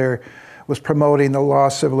particular was promoting the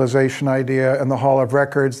lost civilization idea and the Hall of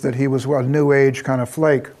Records, that he was a New Age kind of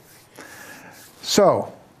flake.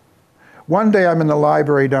 So, one day I'm in the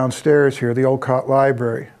library downstairs here, the Old Cott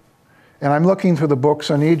Library, and I'm looking through the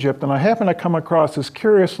books on Egypt, and I happen to come across this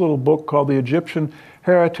curious little book called The Egyptian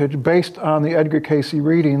Heritage, based on the Edgar Cayce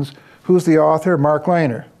readings. Who's the author? Mark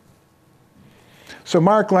Lehner. So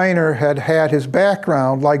Mark Lehner had had his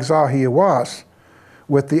background, like Zahi Hawass,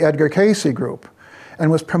 with the Edgar Cayce group, and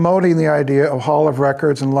was promoting the idea of Hall of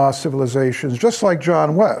Records and lost civilizations, just like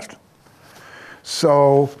John West.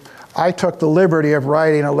 So I took the liberty of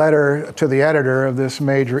writing a letter to the editor of this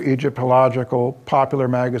major Egyptological popular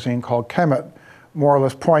magazine called Kemet, more or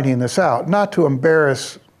less pointing this out, not to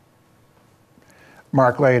embarrass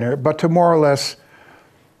Mark Lehner, but to more or less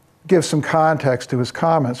give some context to his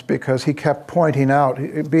comments, because he kept pointing out,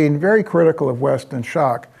 being very critical of Weston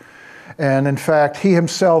Schoch. And in fact, he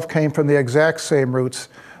himself came from the exact same roots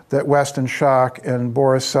that Weston Schoch and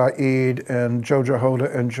Boris Said and Joe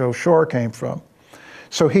Jehoda and Joe Shore came from.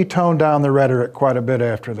 So he toned down the rhetoric quite a bit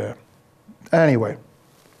after that. Anyway,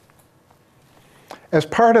 as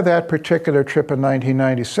part of that particular trip in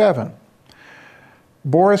 1997,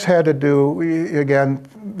 Boris had to do, again,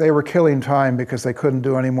 they were killing time because they couldn't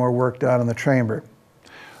do any more work down in the chamber.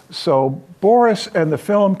 So Boris and the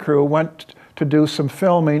film crew went to do some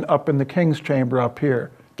filming up in the King's Chamber up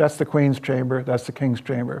here. That's the Queen's Chamber, that's the King's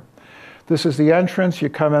Chamber. This is the entrance. You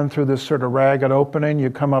come in through this sort of ragged opening. You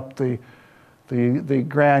come up the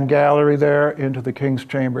grand gallery there into the King's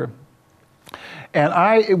Chamber.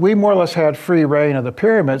 And we more or less had free reign of the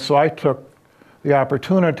pyramid, so I took the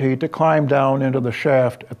opportunity to climb down into the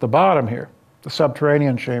shaft at the bottom here, the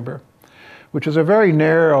subterranean chamber, which is a very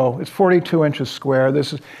narrow, it's 42 inches square.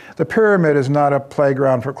 The pyramid is not a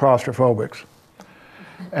playground for claustrophobics.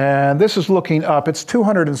 And this is looking up. It's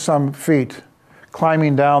 200 and some feet,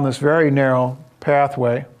 climbing down this very narrow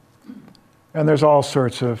pathway. And there's all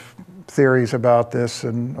sorts of theories about this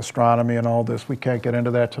and astronomy and all this. We can't get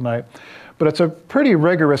into that tonight. But it's a pretty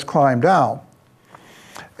rigorous climb down.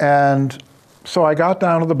 And so I got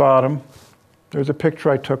down to the bottom. There's a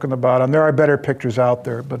picture I took in the bottom. There are better pictures out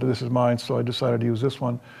there, but this is mine, so I decided to use this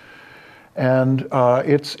one. And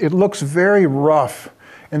it looks very rough.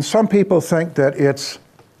 And some people think that it's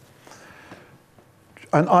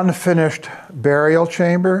an unfinished burial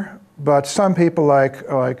chamber, but some people,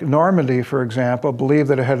 like Normandy, for example, believe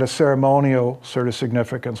that it had a ceremonial sort of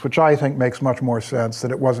significance, which I think makes much more sense,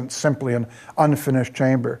 that it wasn't simply an unfinished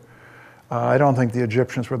chamber. I don't think the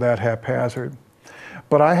Egyptians were that haphazard.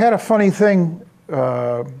 But I had a funny thing,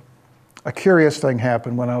 a curious thing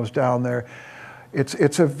happen when I was down there.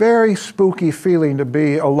 It's a very spooky feeling to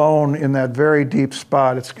be alone in that very deep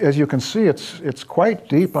spot. As you can see, it's quite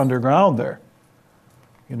deep underground there.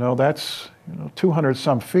 You know, that's 200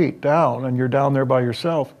 some feet down, and you're down there by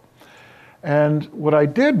yourself. And what I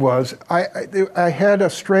did was, I had a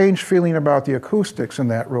strange feeling about the acoustics in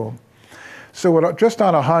that room. So just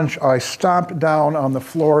on a hunch, I stomped down on the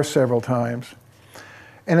floor several times.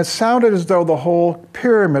 And it sounded as though the whole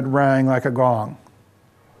pyramid rang like a gong.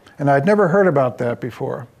 And I'd never heard about that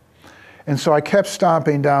before. And so I kept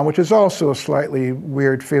stomping down, which is also a slightly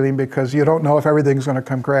weird feeling because you don't know if everything's going to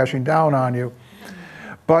come crashing down on you.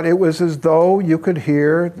 But it was as though you could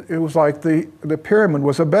hear, it was like the pyramid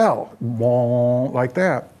was a bell, like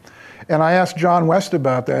that. And I asked John West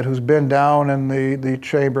about that, who's been down in the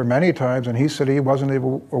chamber many times, and he said he wasn't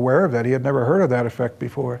even aware of that. He had never heard of that effect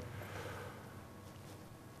before.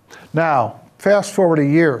 Now, fast forward a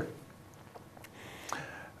year.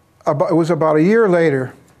 It was about a year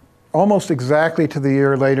later, almost exactly to the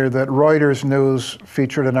year later, that Reuters News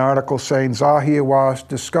featured an article saying Zahi Hawass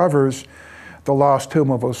discovers the lost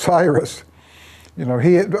tomb of Osiris. You know,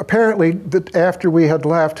 he apparently, after we had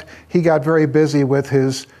left, he got very busy with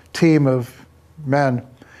his team of men,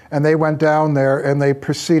 and they went down there and they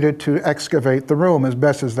proceeded to excavate the room as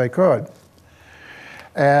best as they could.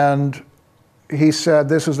 And he said,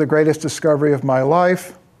 "This is the greatest discovery of my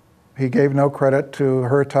life." He gave no credit to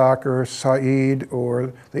Hertak or Said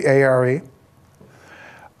or the ARE.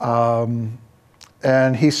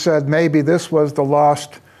 And he said maybe this was the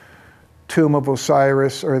lost tomb of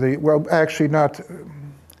Osiris, or well, actually not.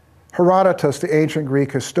 Herodotus, the ancient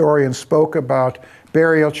Greek historian, spoke about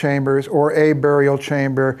burial chambers or a burial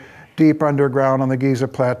chamber deep underground on the Giza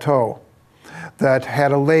Plateau that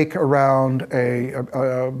had a lake around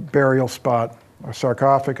a burial spot, a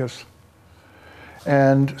sarcophagus.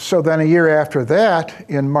 And so then a year after that,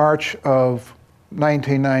 in March of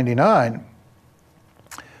 1999,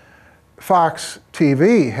 Fox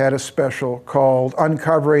TV had a special called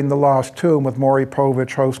Uncovering the Lost Tomb with Maury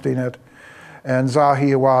Povich hosting it. and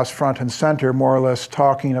Zahi front and center, more or less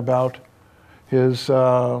talking about his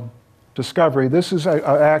discovery. This is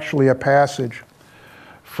actually a passage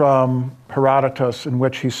from Herodotus in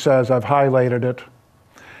which he says, I've highlighted it,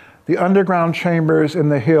 the underground chambers in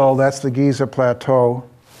the hill, that's the Giza Plateau,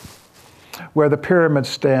 where the pyramids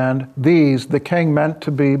stand, these the king meant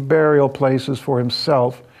to be burial places for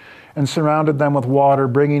himself, and surrounded them with water,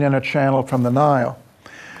 bringing in a channel from the Nile.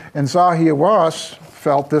 And Zahi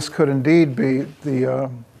felt this could indeed be the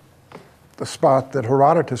spot that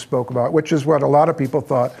Herodotus spoke about, which is what a lot of people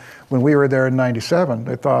thought when we were there in 97.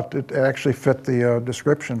 They thought it actually fit the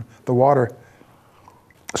description, the water.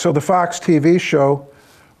 So the Fox TV show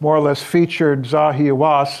more or less featured Zahi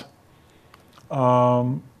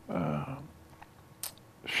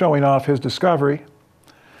showing off his discovery.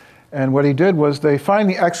 And what he did was they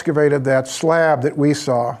finally excavated that slab that we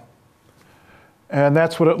saw. And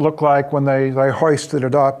that's what it looked like when they hoisted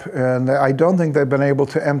it up. And I don't think they've been able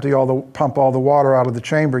to pump all the water out of the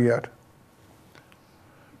chamber yet.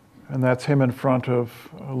 And that's him in front of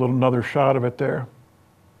another shot of it there.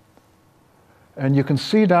 And you can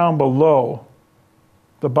see down below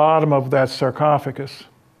the bottom of that sarcophagus,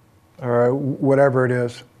 or whatever it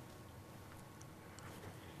is.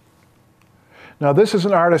 Now this is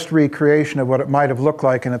an artist recreation of what it might have looked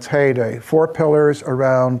like in its heyday. 4 pillars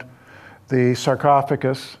around the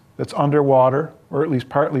sarcophagus that's underwater, or at least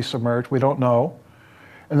partly submerged, we don't know.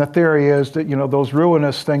 And the theory is that, those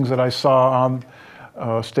ruinous things that I saw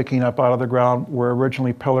on sticking up out of the ground were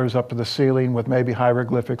originally pillars up to the ceiling with maybe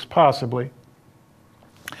hieroglyphics, possibly.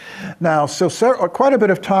 Now, quite a bit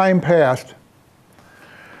of time passed,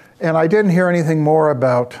 and I didn't hear anything more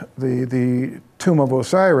about the tomb of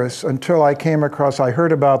Osiris until I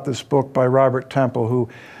heard about this book by Robert Temple, who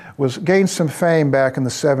gained some fame back in the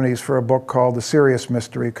 70s for a book called The Serious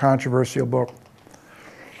Mystery, a controversial book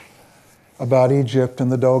about Egypt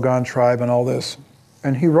and the Dogon tribe and all this.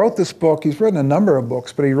 And he wrote this book, he's written a number of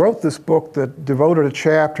books, but he wrote this book that devoted a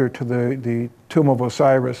chapter to the tomb of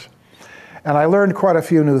Osiris. And I learned quite a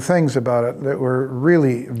few new things about it that were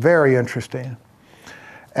really very interesting.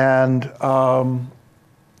 And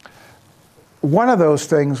one of those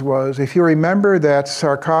things was, if you remember that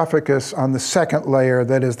sarcophagus on the second layer,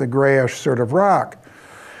 that is the grayish sort of rock.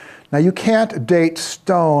 Now you can't date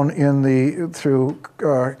stone through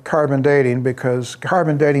carbon dating, because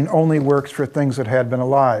carbon dating only works for things that had been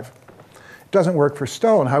alive. It doesn't work for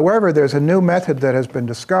stone. However, there's a new method that has been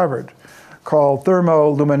discovered called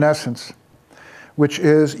thermoluminescence, which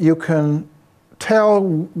is you can tell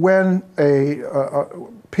when a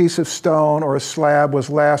piece of stone or a slab was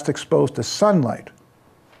last exposed to sunlight.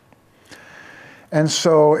 And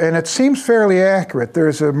it seems fairly accurate.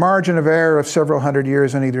 There's a margin of error of several hundred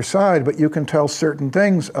years on either side, but you can tell certain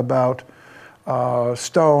things about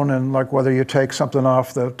stone, and like whether you take something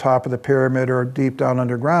off the top of the pyramid or deep down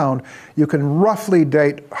underground, you can roughly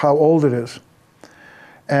date how old it is.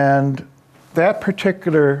 And that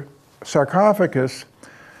particular sarcophagus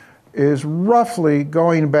is roughly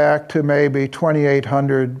going back to maybe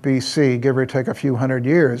 2800 BC, give or take a few hundred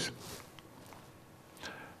years.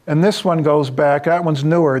 And this one goes back, that one's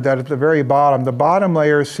newer, that at the very bottom. The bottom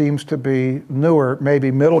layer seems to be newer,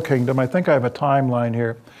 maybe Middle Kingdom. I think I have a timeline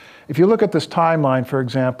here. If you look at this timeline, for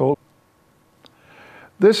example,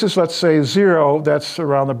 this is, let's say, 0, that's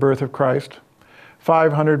around the birth of Christ,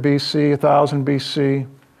 500 BC, 1000 BC,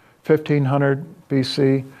 1500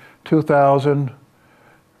 BC, 2000,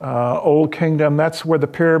 Old Kingdom. That's where the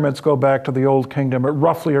pyramids go back to the Old Kingdom at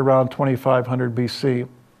roughly around 2500 BC.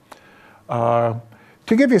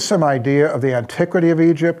 To give you some idea of the antiquity of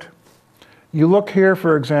Egypt, you look here,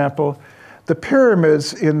 for example, the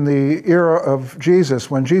pyramids in the era of Jesus,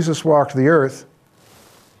 when Jesus walked the earth,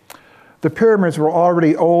 the pyramids were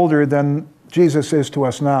already older than Jesus is to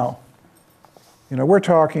us now. We're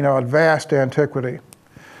talking about vast antiquity.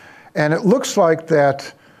 And it looks like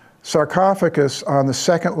that sarcophagus on the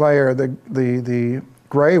second layer, the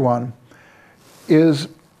gray one, is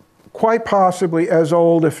quite possibly as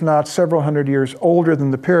old, if not several hundred years older than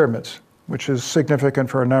the pyramids, which is significant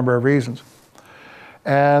for a number of reasons.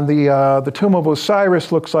 And the tomb of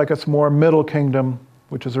Osiris looks like it's more Middle Kingdom,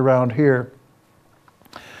 which is around here.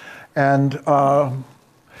 And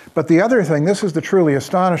but the other thing, this is the truly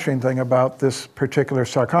astonishing thing about this particular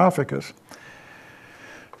sarcophagus.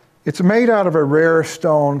 It's made out of a rare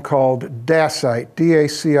stone called dacite,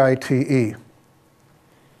 D-A-C-I-T-E.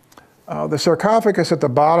 The sarcophagus at the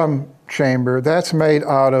bottom chamber, that's made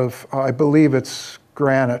out of, I believe it's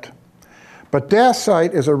granite. But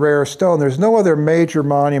dacite is a rare stone. There's no other major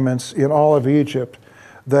monuments in all of Egypt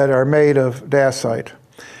that are made of dacite.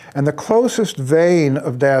 And the closest vein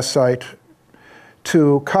of dacite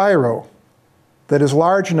to Cairo that is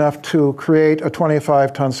large enough to create a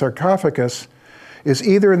 25-ton sarcophagus is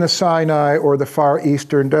either in the Sinai or the far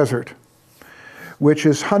eastern desert, which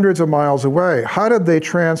is hundreds of miles away. How did they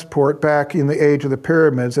transport back in the age of the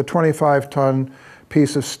pyramids a 25-ton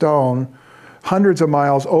piece of stone hundreds of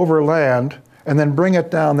miles over land and then bring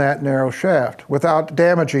it down that narrow shaft without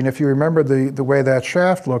damaging? If you remember the way that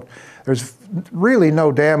shaft looked, there's really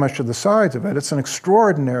no damage to the sides of it. It's an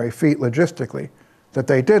extraordinary feat logistically that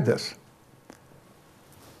they did this.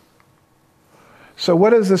 So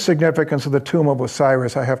what is the significance of the tomb of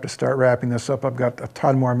Osiris? I have to start wrapping this up. I've got a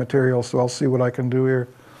ton more material, so I'll see what I can do here.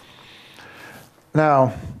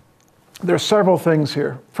 Now, there are several things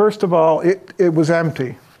here. First of all, it was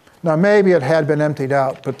empty. Now, maybe it had been emptied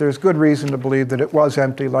out, but there's good reason to believe that it was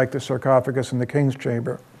empty, like the sarcophagus in the king's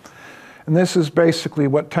chamber. And this is basically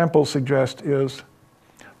what temples suggest is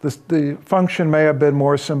the function may have been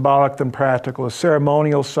more symbolic than practical, a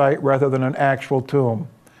ceremonial site rather than an actual tomb.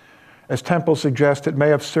 As temples suggest, it may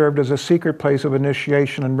have served as a secret place of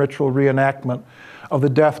initiation and ritual reenactment of the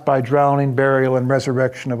death by drowning, burial, and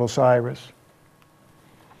resurrection of Osiris.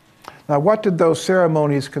 Now, what did those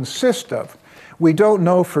ceremonies consist of? We don't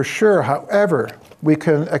know for sure. However, we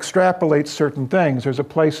can extrapolate certain things. There's a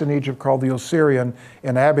place in Egypt called the Osirian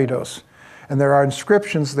in Abydos, and there are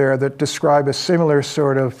inscriptions there that describe a similar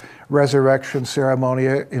sort of resurrection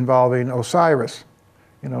ceremony involving Osiris,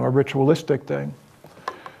 a ritualistic thing.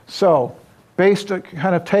 So,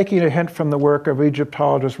 kind of taking a hint from the work of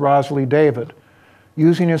Egyptologist Rosalie David,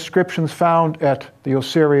 using inscriptions found at the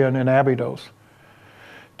Osirian in Abydos,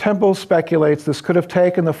 Temple speculates this could have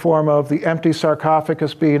taken the form of the empty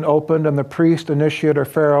sarcophagus being opened and the priest, initiate, or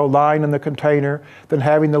pharaoh lying in the container, then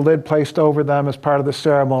having the lid placed over them as part of the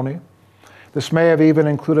ceremony. This may have even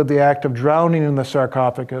included the act of drowning in the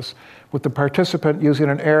sarcophagus, with the participant using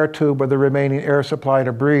an air tube or the remaining air supply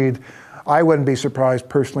to breathe. I wouldn't be surprised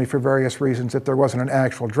personally, for various reasons, if there wasn't an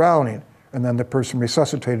actual drowning and then the person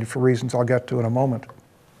resuscitated for reasons I'll get to in a moment.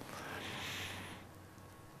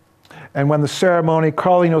 And when the ceremony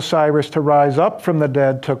calling Osiris to rise up from the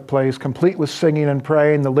dead took place, complete with singing and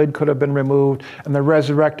praying, the lid could have been removed and the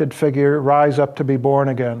resurrected figure rise up to be born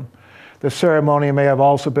again. The ceremony may have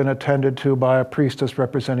also been attended to by a priestess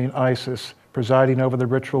representing Isis, presiding over the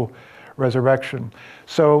ritual resurrection.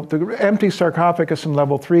 So the empty sarcophagus in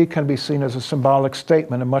level 3 can be seen as a symbolic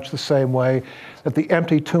statement in much the same way that the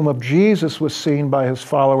empty tomb of Jesus was seen by his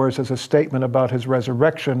followers as a statement about his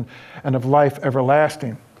resurrection and of life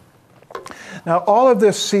everlasting. Now, all of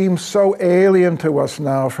this seems so alien to us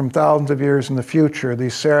now from thousands of years in the future,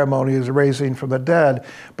 these ceremonies raising from the dead,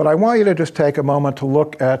 but I want you to just take a moment to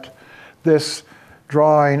look at this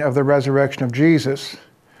drawing of the resurrection of Jesus,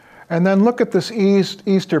 and then look at this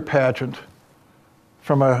Easter pageant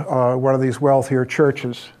from one of these wealthier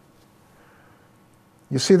churches.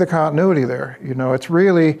 You see the continuity there. It's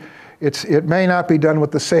really, it may not be done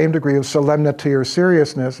with the same degree of solemnity or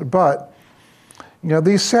seriousness, but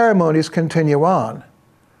these ceremonies continue on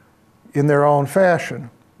in their own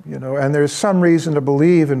fashion, and there's some reason to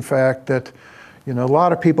believe, in fact, that, a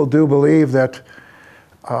lot of people do believe that,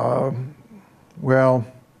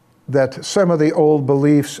 that some of the old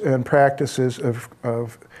beliefs and practices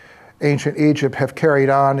of ancient Egypt have carried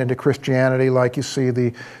on into Christianity. Like you see,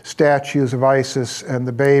 the statues of Isis and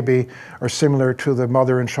the baby are similar to the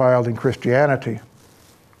mother and child in Christianity.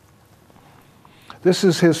 This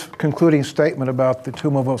is his concluding statement about the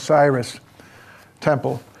tomb of Osiris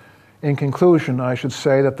temple. In conclusion, I should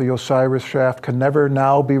say that the Osiris shaft can never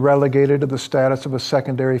now be relegated to the status of a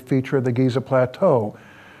secondary feature of the Giza Plateau,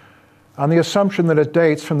 on the assumption that it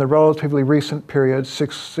dates from the relatively recent period,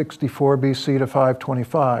 664 BC to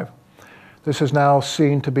 525. This is now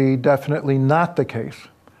seen to be definitely not the case.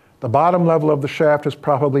 The bottom level of the shaft is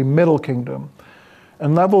probably Middle Kingdom,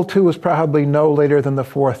 and level 2 is probably no later than the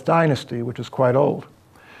 4th dynasty, which is quite old.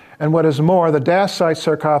 And what is more, the dacite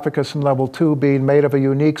sarcophagus in level 2 being made of a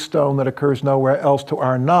unique stone that occurs nowhere else to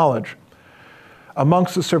our knowledge.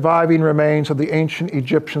 Amongst the surviving remains of the ancient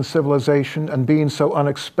Egyptian civilization, and being so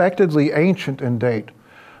unexpectedly ancient in date,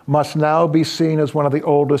 must now be seen as one of the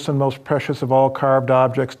oldest and most precious of all carved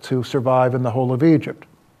objects to survive in the whole of Egypt.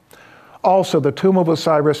 Also, the tomb of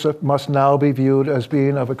Osiris must now be viewed as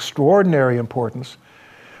being of extraordinary importance,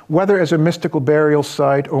 whether as a mystical burial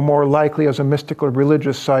site or more likely as a mystical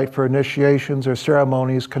religious site for initiations or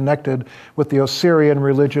ceremonies connected with the Osirian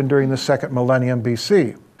religion during the 2nd millennium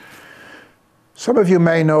BC. Some of you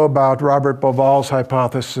may know about Robert Bauval's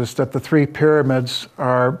hypothesis that the 3 pyramids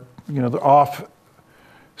are, off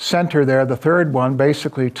center there, the 3rd one,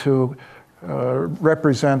 basically to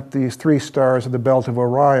represent these 3 stars of the belt of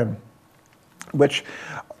Orion. which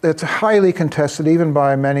it's highly contested even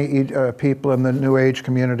by many people in the New Age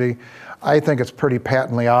community. I think it's pretty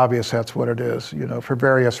patently obvious that's what it is, you know, for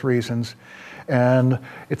various reasons. And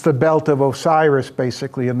it's the belt of Osiris,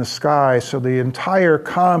 basically, in the sky. So the entire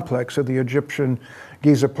complex of the Egyptian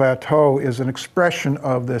Giza Plateau is an expression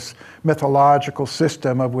of this mythological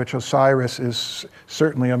system of which Osiris is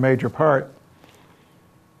certainly a major part.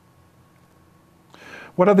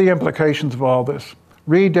 What are the implications of all this?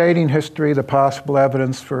 Redating history, the possible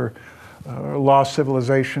evidence for lost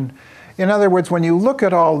civilization. In other words, when you look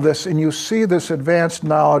at all this and you see this advanced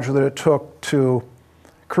knowledge that it took to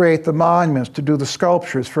create the monuments, to do the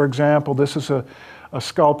sculptures. For example, this is a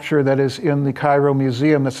sculpture that is in the Cairo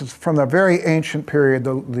Museum. This is from the very ancient period,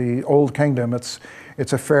 the Old Kingdom. It's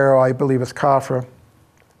a pharaoh, I believe it's Khafra.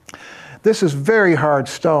 This is very hard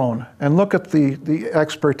stone. And look at the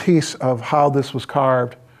expertise of how this was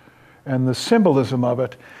carved and the symbolism of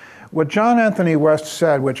it. What John Anthony West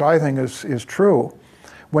said, which I think is true,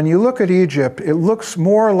 when you look at Egypt, it looks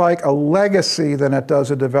more like a legacy than it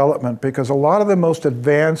does a development, because a lot of the most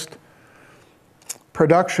advanced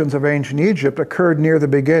productions of ancient Egypt occurred near the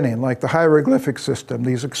beginning, like the hieroglyphic system,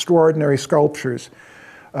 these extraordinary sculptures.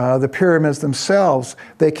 The pyramids themselves,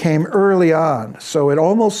 they came early on. So it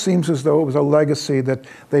almost seems as though it was a legacy that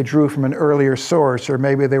they drew from an earlier source, or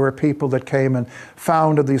maybe they were people that came and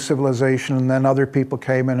founded the civilization, and then other people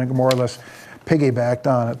came in and more or less piggybacked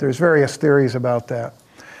on it. There's various theories about that.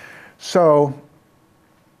 So,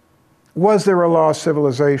 was there a lost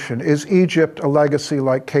civilization? Is Egypt a legacy,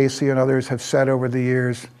 like Casey and others have said over the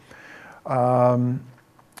years?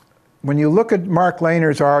 When you look at Mark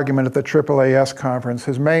Lehner's argument at the AAAS conference,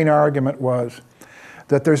 his main argument was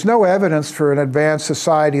that there's no evidence for an advanced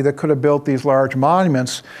society that could have built these large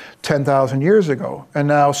monuments 10,000 years ago. And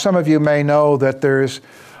now some of you may know that there's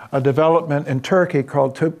a development in Turkey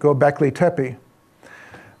called Göbekli Tepe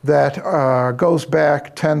that goes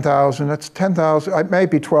back 10,000, it's 10,000, it may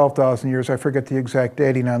be 12,000 years, I forget the exact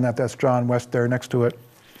dating on that, that's John West there next to it.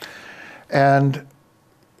 And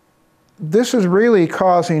this is really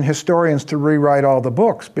causing historians to rewrite all the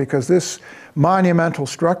books, because this monumental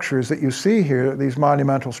structures that you see here, these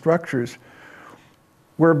monumental structures,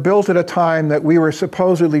 were built at a time that we were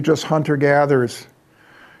supposedly just hunter-gatherers.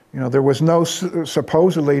 You know, there was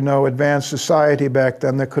supposedly no advanced society back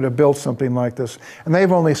then that could have built something like this. And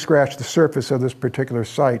they've only scratched the surface of this particular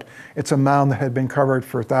site. It's a mound that had been covered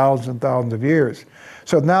for thousands and thousands of years.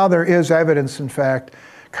 So now there is evidence, in fact,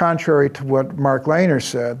 contrary to what Mark Lehner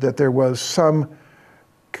said, that there was some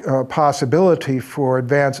possibility for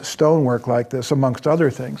advanced stonework like this, amongst other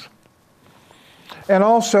things. And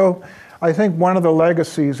also, I think one of the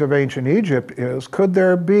legacies of ancient Egypt is, could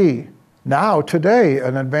there be now, today,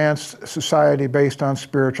 an advanced society based on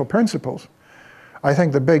spiritual principles? I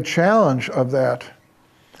think the big challenge of that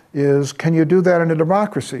is, can you do that in a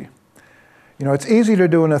democracy? You know, it's easy to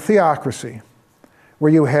do in a theocracy,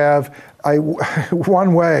 where you have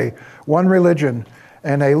one way, one religion,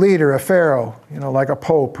 and a leader, a pharaoh, you know, like a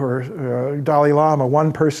pope or Dalai Lama,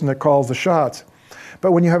 one person that calls the shots.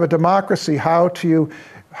 But when you have a democracy, how do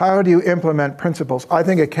you implement principles? I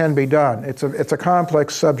think it can be done. It's a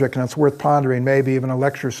complex subject, and it's worth pondering, maybe even a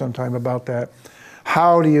lecture sometime about that.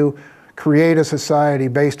 How do you create a society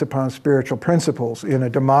based upon spiritual principles in a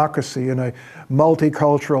democracy, in a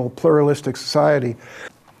multicultural, pluralistic society?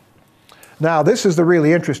 Now, this is the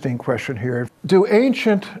really interesting question here. Do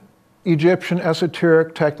ancient Egyptian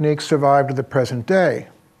esoteric techniques survive to the present day?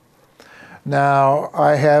 Now,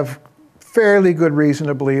 I have fairly good reason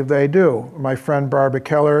to believe they do. My friend Barbara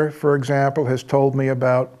Keller, for example, has told me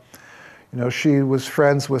about, you know, she was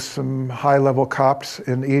friends with some high-level Copts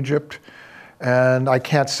in Egypt, and I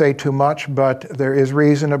can't say too much, but there is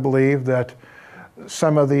reason to believe that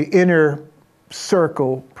some of the inner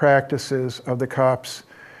circle practices of the Copts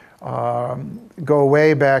go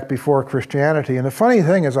way back before Christianity. And the funny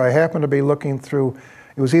thing is, I happened to be looking through,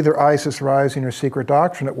 it was either Isis Rising or Secret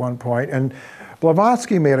Doctrine at one point, and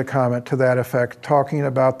Blavatsky made a comment to that effect, talking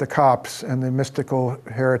about the Copts and the mystical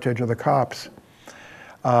heritage of the Copts.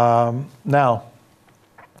 Now,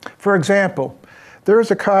 for example, there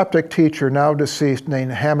is a Coptic teacher, now deceased,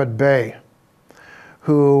 named Hamid Bey,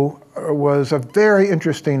 who was a very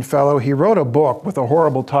interesting fellow. He wrote a book with a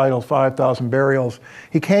horrible title, 5,000 Burials.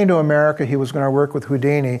 He came to America, he was going to work with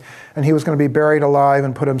Houdini, and he was going to be buried alive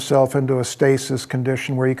and put himself into a stasis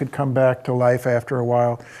condition where he could come back to life after a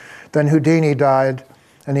while. Then Houdini died,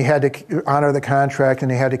 and he had to honor the contract, and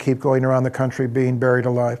he had to keep going around the country being buried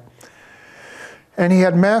alive. And he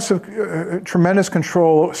had massive, tremendous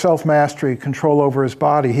control, self-mastery, control over his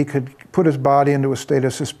body. He could put his body into a state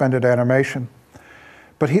of suspended animation.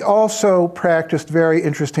 But he also practiced very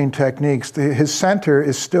interesting techniques. His center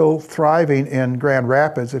is still thriving in Grand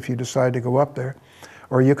Rapids if you decide to go up there.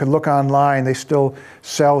 Or you can look online, they still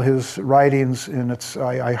sell his writings, and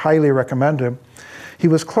I highly recommend him. He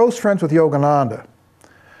was close friends with Yogananda.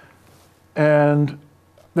 And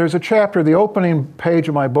there's a chapter, the opening page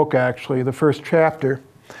of my book actually, the first chapter,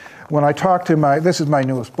 when I talked to this is my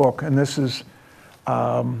newest book, and this is,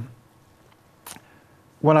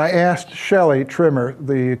 when I asked Shelley Trimmer,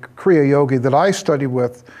 the Kriya yogi that I studied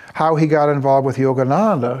with, how he got involved with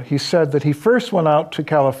Yogananda, he said that he first went out to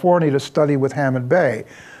California to study with Hamid Bey.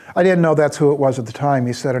 I didn't know that's who it was at the time.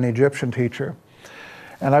 He said an Egyptian teacher.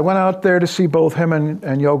 And I went out there to see both him and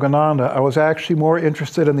Yogananda. I was actually more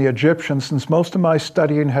interested in the Egyptians since most of my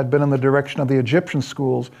studying had been in the direction of the Egyptian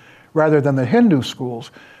schools rather than the Hindu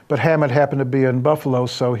schools. But Hamid happened to be in Buffalo,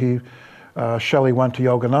 so Shelley went to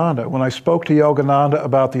Yogananda. When I spoke to Yogananda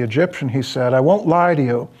about the Egyptian, he said, "I won't lie to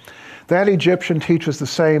you. That Egyptian teaches the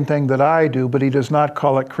same thing that I do, but he does not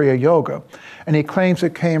call it Kriya Yoga. And he claims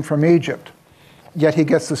it came from Egypt, yet he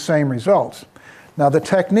gets the same results." Now, the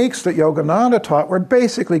techniques that Yogananda taught were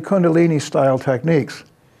basically Kundalini-style techniques.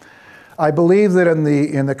 I believe that in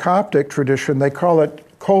the Coptic tradition, they call it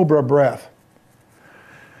cobra breath.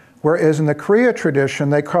 Whereas in the Kriya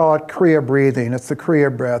tradition, they call it Kriya breathing. It's the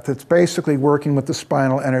Kriya breath. It's basically working with the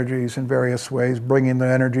spinal energies in various ways, bringing the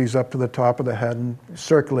energies up to the top of the head and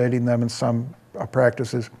circulating them in some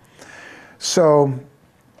practices. So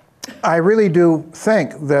I really do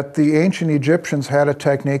think that the ancient Egyptians had a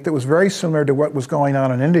technique that was very similar to what was going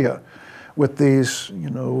on in India with these,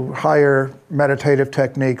 higher meditative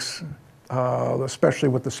techniques, especially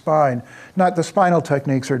with the spine. Not the spinal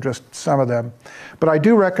techniques are just some of them. But I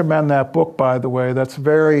do recommend that book, by the way. That's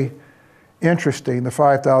very interesting, The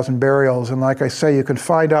 5,000 Burials. And like I say, you can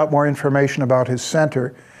find out more information about his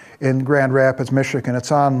center in Grand Rapids, Michigan.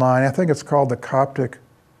 It's online. I think it's called the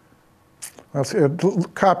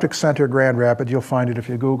Coptic Center Grand Rapids. You'll find it if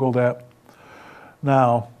you Google that.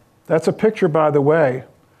 Now, that's a picture, by the way.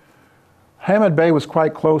 Hamid Bey was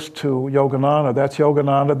quite close to Yogananda. That's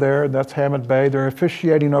Yogananda there, that's Hamid Bey. They're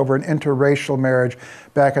officiating over an interracial marriage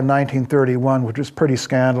back in 1931, which was pretty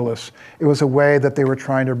scandalous. It was a way that they were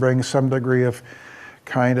trying to bring some degree of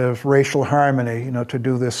kind of racial harmony, to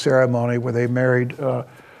do this ceremony where they married,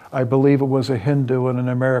 I believe it was a Hindu and an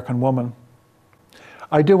American woman.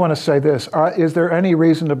 I do want to say this. Is there any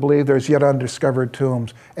reason to believe there's yet undiscovered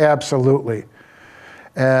tombs? Absolutely.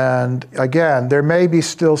 And again, there may be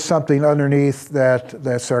still something underneath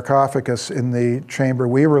that sarcophagus in the chamber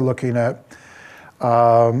we were looking at.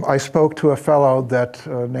 I spoke to a fellow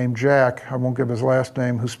named Jack, I won't give his last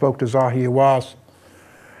name, who spoke to Zahi Hawass.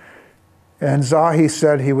 And Zahi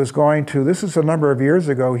said he was going to, this is a number of years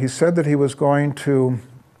ago, he said that he was going to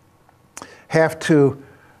have to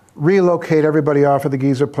relocate everybody off of the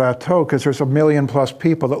Giza Plateau because there's 1 million+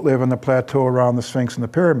 people that live on the plateau around the Sphinx and the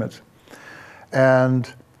pyramids. And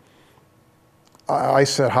I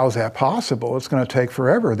said, how's that possible? It's going to take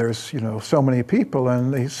forever. There's, so many people.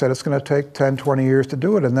 And he said it's going to take 10, 20 years to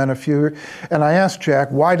do it. And then and I asked Jack,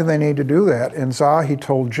 why do they need to do that? And Zahi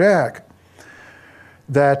told Jack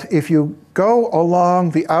that if you go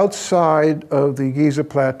along the outside of the Giza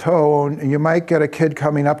Plateau, and you might get a kid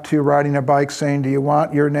coming up to you riding a bike saying, do you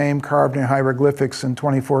want your name carved in hieroglyphics in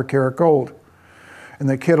 24-karat gold? And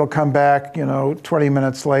the kid will come back, 20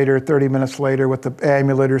 minutes later, 30 minutes later with the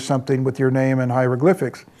amulet or something with your name in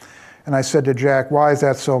hieroglyphics. And I said to Jack, why is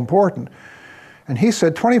that so important? And he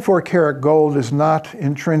said, 24-karat gold is not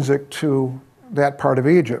intrinsic to that part of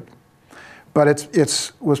Egypt, but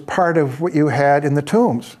it was part of what you had in the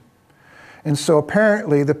tombs. And so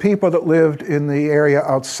apparently the people that lived in the area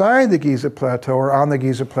outside the Giza Plateau or on the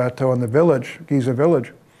Giza Plateau in the village, Giza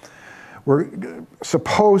village, were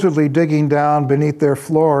supposedly digging down beneath their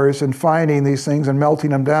floors and finding these things and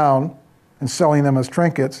melting them down and selling them as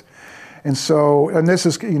trinkets. And so, and this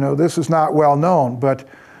is not well known, but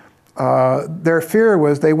their fear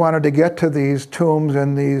was they wanted to get to these tombs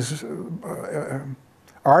and these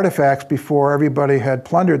artifacts before everybody had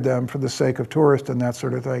plundered them for the sake of tourists and that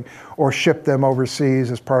sort of thing, or shipped them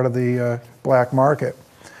overseas as part of the black market.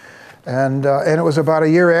 And it was about a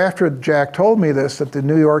year after Jack told me this that the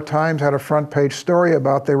New York Times had a front page story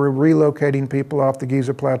about they were relocating people off the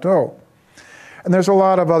Giza Plateau. And there's a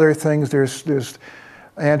lot of other things. There's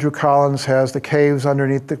Andrew Collins has the caves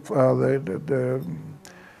underneath the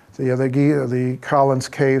Collins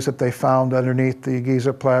caves that they found underneath the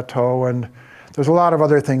Giza Plateau, and there's a lot of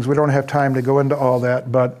other things. We don't have time to go into all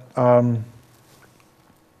that, but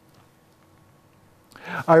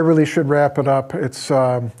I really should wrap it up. It's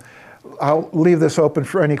I'll leave this open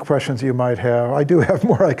for any questions you might have. I do have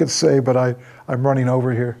more I could say, but I'm running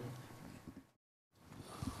over here.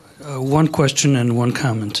 One question and one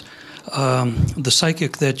comment. The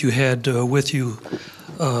psychic that you had with you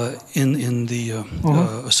in the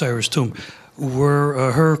Osiris tomb,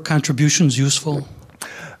 were her contributions useful?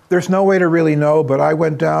 There's no way to really know, but I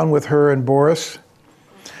went down with her and Boris,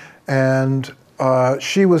 and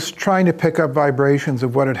she was trying to pick up vibrations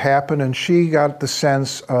of what had happened, and she got the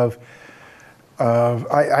sense of,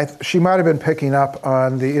 she might have been picking up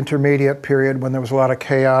on the intermediate period when there was a lot of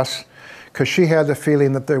chaos, because she had the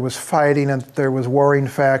feeling that there was fighting and that there was warring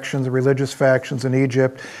factions, religious factions in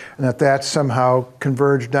Egypt, and that somehow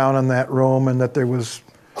converged down in that room and that there was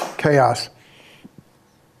chaos.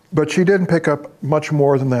 But she didn't pick up much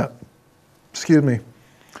more than that. Excuse me.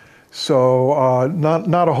 So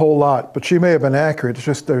not a whole lot, but she may have been accurate. It's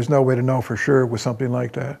just there's no way to know for sure with something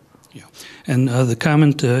like that. Yeah. And the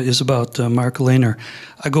comment is about Mark Lehner.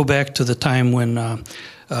 I go back to the time when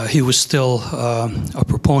he was still a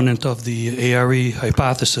proponent of the ARE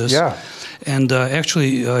hypothesis. Yeah. And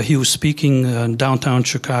actually, he was speaking in downtown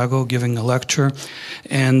Chicago, giving a lecture,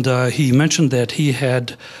 and he mentioned that he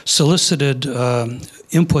had solicited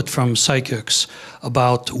input from psychics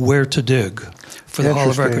about where to dig for the Hall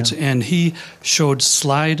of Records, and he showed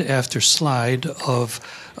slide after slide of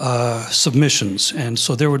submissions, and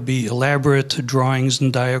so there would be elaborate drawings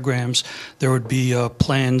and diagrams. There would be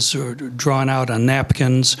plans drawn out on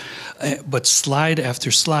napkins, but slide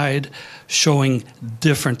after slide showing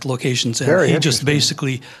different locations. And he just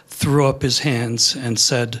basically threw up his hands and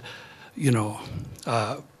said, you know,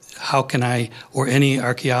 how can I or any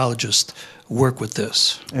archaeologist work with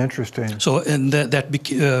this? Interesting. So, and that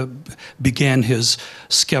began his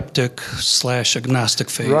skeptic/agnostic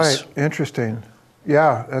phase. Right. Interesting.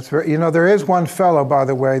 Yeah, that's very, you know, there is one fellow, by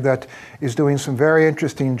the way, that is doing some very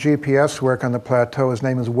interesting GPS work on the plateau. His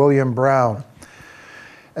name is William Brown.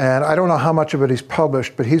 And I don't know how much of it he's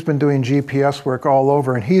published, but he's been doing GPS work all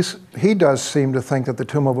over. And he does seem to think that the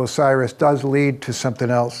tomb of Osiris does lead to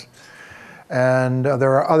something else. And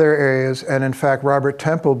there are other areas. And in fact, Robert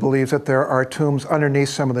Temple believes that there are tombs underneath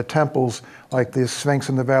some of the temples, like the Sphinx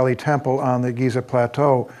in the Valley Temple on the Giza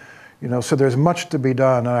Plateau. You know, so there's much to be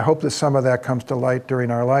done, and I hope that some of that comes to light during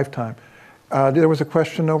our lifetime. There was a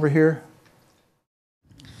question over here.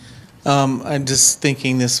 I'm just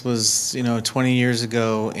thinking this was, 20 years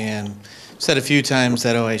ago, and said a few times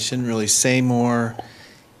that, I shouldn't really say more.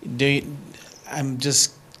 I'm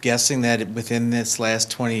just guessing that within this last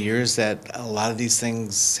 20 years that a lot of these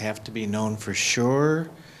things have to be known for sure,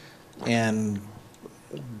 and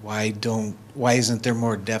why isn't there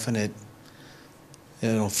more definite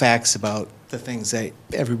facts about the things that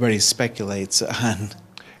everybody speculates on?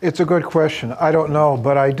 It's a good question. I don't know,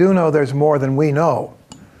 but I do know there's more than we know.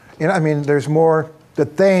 I mean, there's more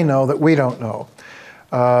that they know that we don't know.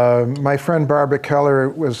 My friend Barbara Keller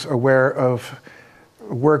was aware of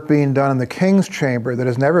work being done in the King's Chamber that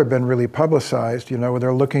has never been really publicized, where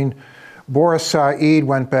they're looking. Boris Said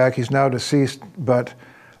went back, he's now deceased, but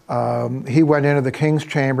he went into the King's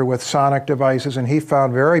Chamber with sonic devices, and he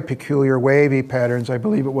found very peculiar wavy patterns, I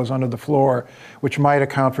believe it was under the floor, which might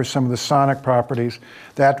account for some of the sonic properties.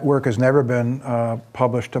 That work has never been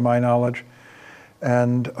published to my knowledge.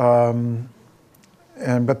 But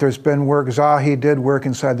there's been work, Zahi did work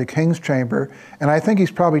inside the King's Chamber, and I think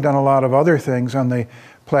he's probably done a lot of other things on the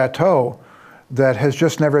plateau that has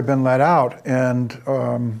just never been let out, and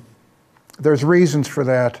there's reasons for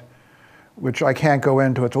that, which I can't go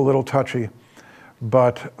into. It's a little touchy,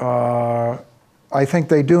 but I think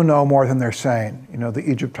they do know more than they're saying, the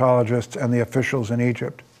Egyptologists and the officials in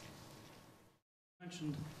Egypt. You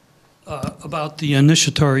mentioned about the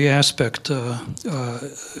initiatory aspect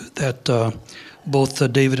that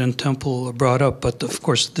both David and Temple brought up, but of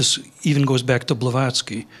course this even goes back to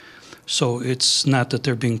Blavatsky, so it's not that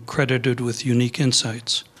they're being credited with unique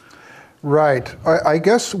insights. Right. I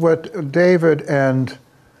guess what David and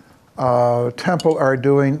Temple are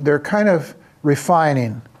doing, they're kind of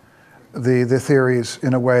refining the theories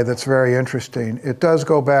in a way that's very interesting. It does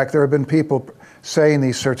go back, there have been people saying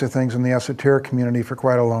these sorts of things in the esoteric community for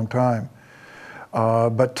quite a long time.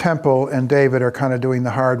 But Temple and David are kind of doing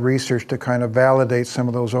the hard research to kind of validate some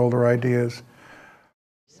of those older ideas.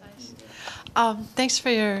 Thanks for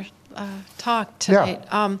your talk tonight.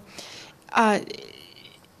 Yeah.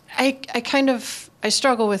 I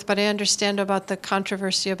struggle with, but I understand about the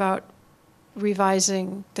controversy about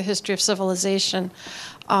revising the history of civilization.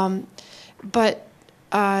 But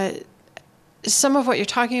some of what you're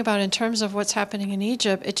talking about in terms of what's happening in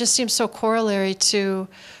Egypt, it just seems so corollary to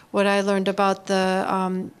what I learned about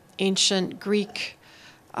the ancient Greek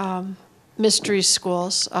mystery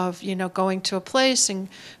schools of, going to a place and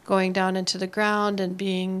going down into the ground and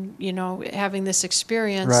being, having this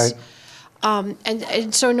experience. Right.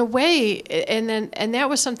 And so in a way, and that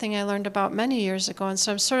was something I learned about many years ago, and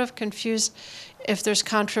so I'm sort of confused if there's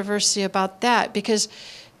controversy about that, because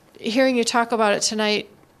hearing you talk about it tonight,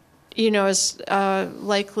 as a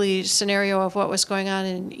likely scenario of what was going on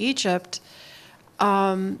in Egypt,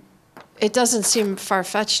 it doesn't seem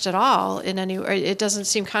far-fetched at all it doesn't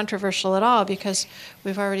seem controversial at all, because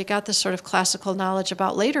we've already got this sort of classical knowledge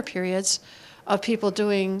about later periods of people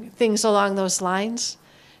doing things along those lines,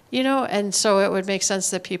 and so it would make sense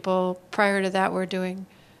that people prior to that were doing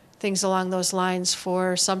things along those lines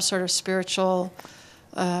for some sort of spiritual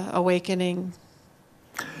awakening.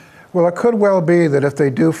 Well, it could well be that if they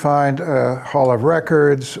do find a Hall of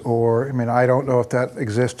Records, or, I don't know if that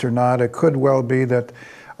exists or not, it could well be that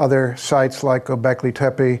other sites like Göbekli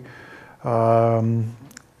Tepe,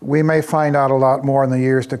 we may find out a lot more in the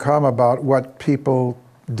years to come about what people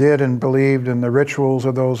did and believed in the rituals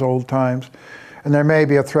of those old times. And there may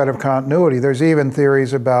be a thread of continuity. There's even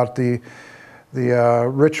theories about the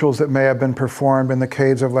rituals that may have been performed in the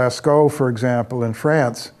caves of Lascaux, for example, in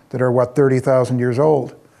France, that are, 30,000 years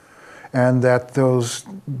old. And that those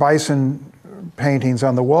bison paintings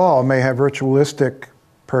on the wall may have ritualistic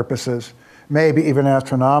purposes, maybe even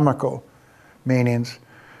astronomical meanings.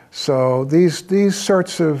 So these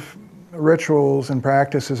sorts of rituals and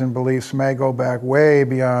practices and beliefs may go back way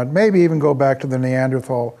beyond, maybe even go back to the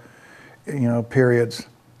Neanderthal, periods.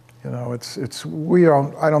 I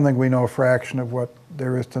don't think we know a fraction of what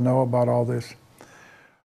there is to know about all this.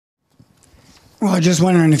 Well, I'm just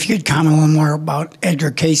wondering if you could comment a little more about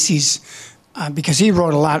Edgar Cayce's, because he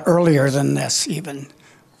wrote a lot earlier than this even,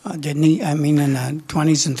 didn't he? In the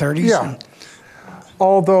 20s and 30s? Yeah.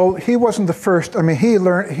 Although he wasn't the first,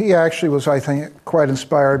 he actually was, I think, quite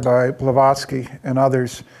inspired by Blavatsky and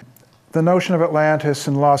others. The notion of Atlantis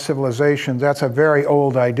and lost civilization, that's a very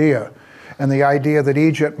old idea. And the idea that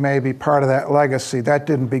Egypt may be part of that legacy, that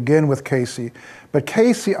didn't begin with Cayce. But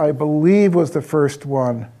Cayce, I believe, was the first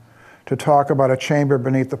one to talk about a chamber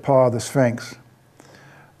beneath the paw of the Sphinx.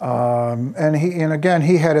 And again,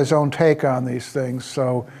 he had his own take on these things.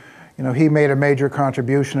 So, he made a major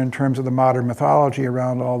contribution in terms of the modern mythology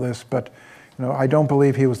around all this. But, I don't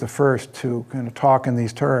believe he was the first to kind of talk in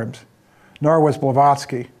these terms, nor was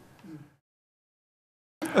Blavatsky.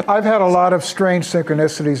 I've had a lot of strange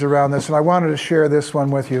synchronicities around this, and I wanted to share this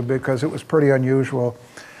one with you because it was pretty unusual.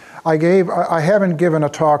 I haven't given a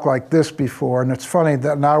talk like this before, and it's funny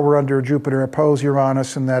that now we're under Jupiter oppose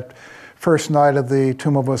Uranus, and that first night of the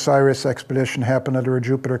Tomb of Osiris expedition happened under a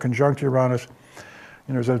Jupiter conjunct Uranus.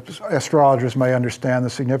 Astrologers may understand the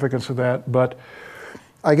significance of that, but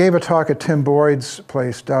I gave a talk at Tim Boyd's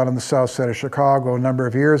place down on the south side of Chicago a number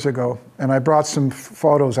of years ago, and I brought some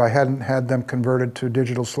photos. I hadn't had them converted to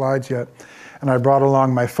digital slides yet, and I brought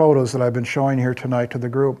along my photos that I've been showing here tonight to the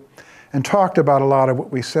group, and talked about a lot of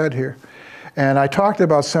what we said here. And I talked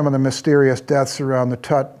about some of the mysterious deaths around the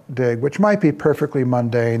Tut dig, which might be perfectly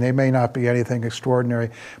mundane. They may not be anything extraordinary,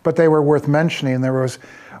 but they were worth mentioning. There was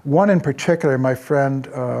one in particular my friend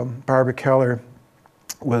Barbara Keller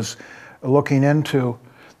was looking into.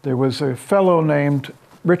 There was a fellow named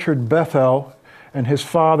Richard Bethel and his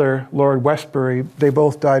father, Lord Westbury. They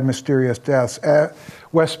both died mysterious deaths.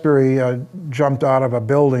 Westbury jumped out of a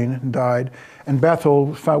building and died, and Bethel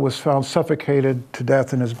was found suffocated to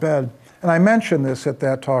death in his bed. And I mentioned this at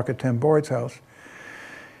that talk at Tim Boyd's house.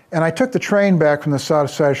 And I took the train back from the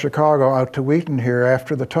south side of Chicago out to Wheaton here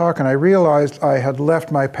after the talk, and I realized I had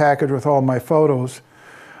left my package with all my photos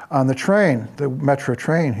on the train, the metro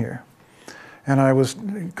train here. And I was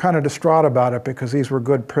kind of distraught about it because these were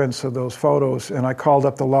good prints of those photos. And I called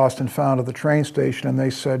up the Lost and Found at the train station, and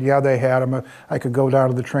they said, yeah, they had them. I could go down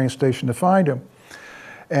to the train station to find them.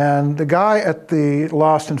 And the guy at the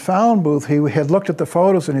Lost and Found booth, he had looked at the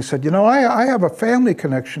photos and he said, I have a family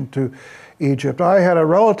connection to Egypt. I had a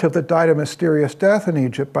relative that died a mysterious death in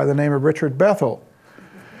Egypt by the name of Richard Bethel.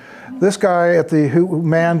 This guy who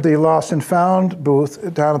manned the Lost and Found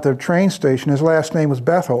booth down at the train station, his last name was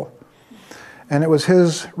Bethel. And it was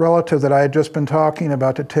his relative that I had just been talking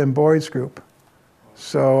about to Tim Boyd's group.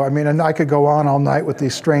 So, and I could go on all night with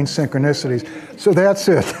these strange synchronicities. So that's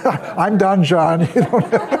it. I'm done, John.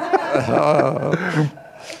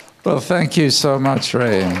 Well, thank you so much,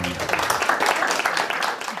 Ray.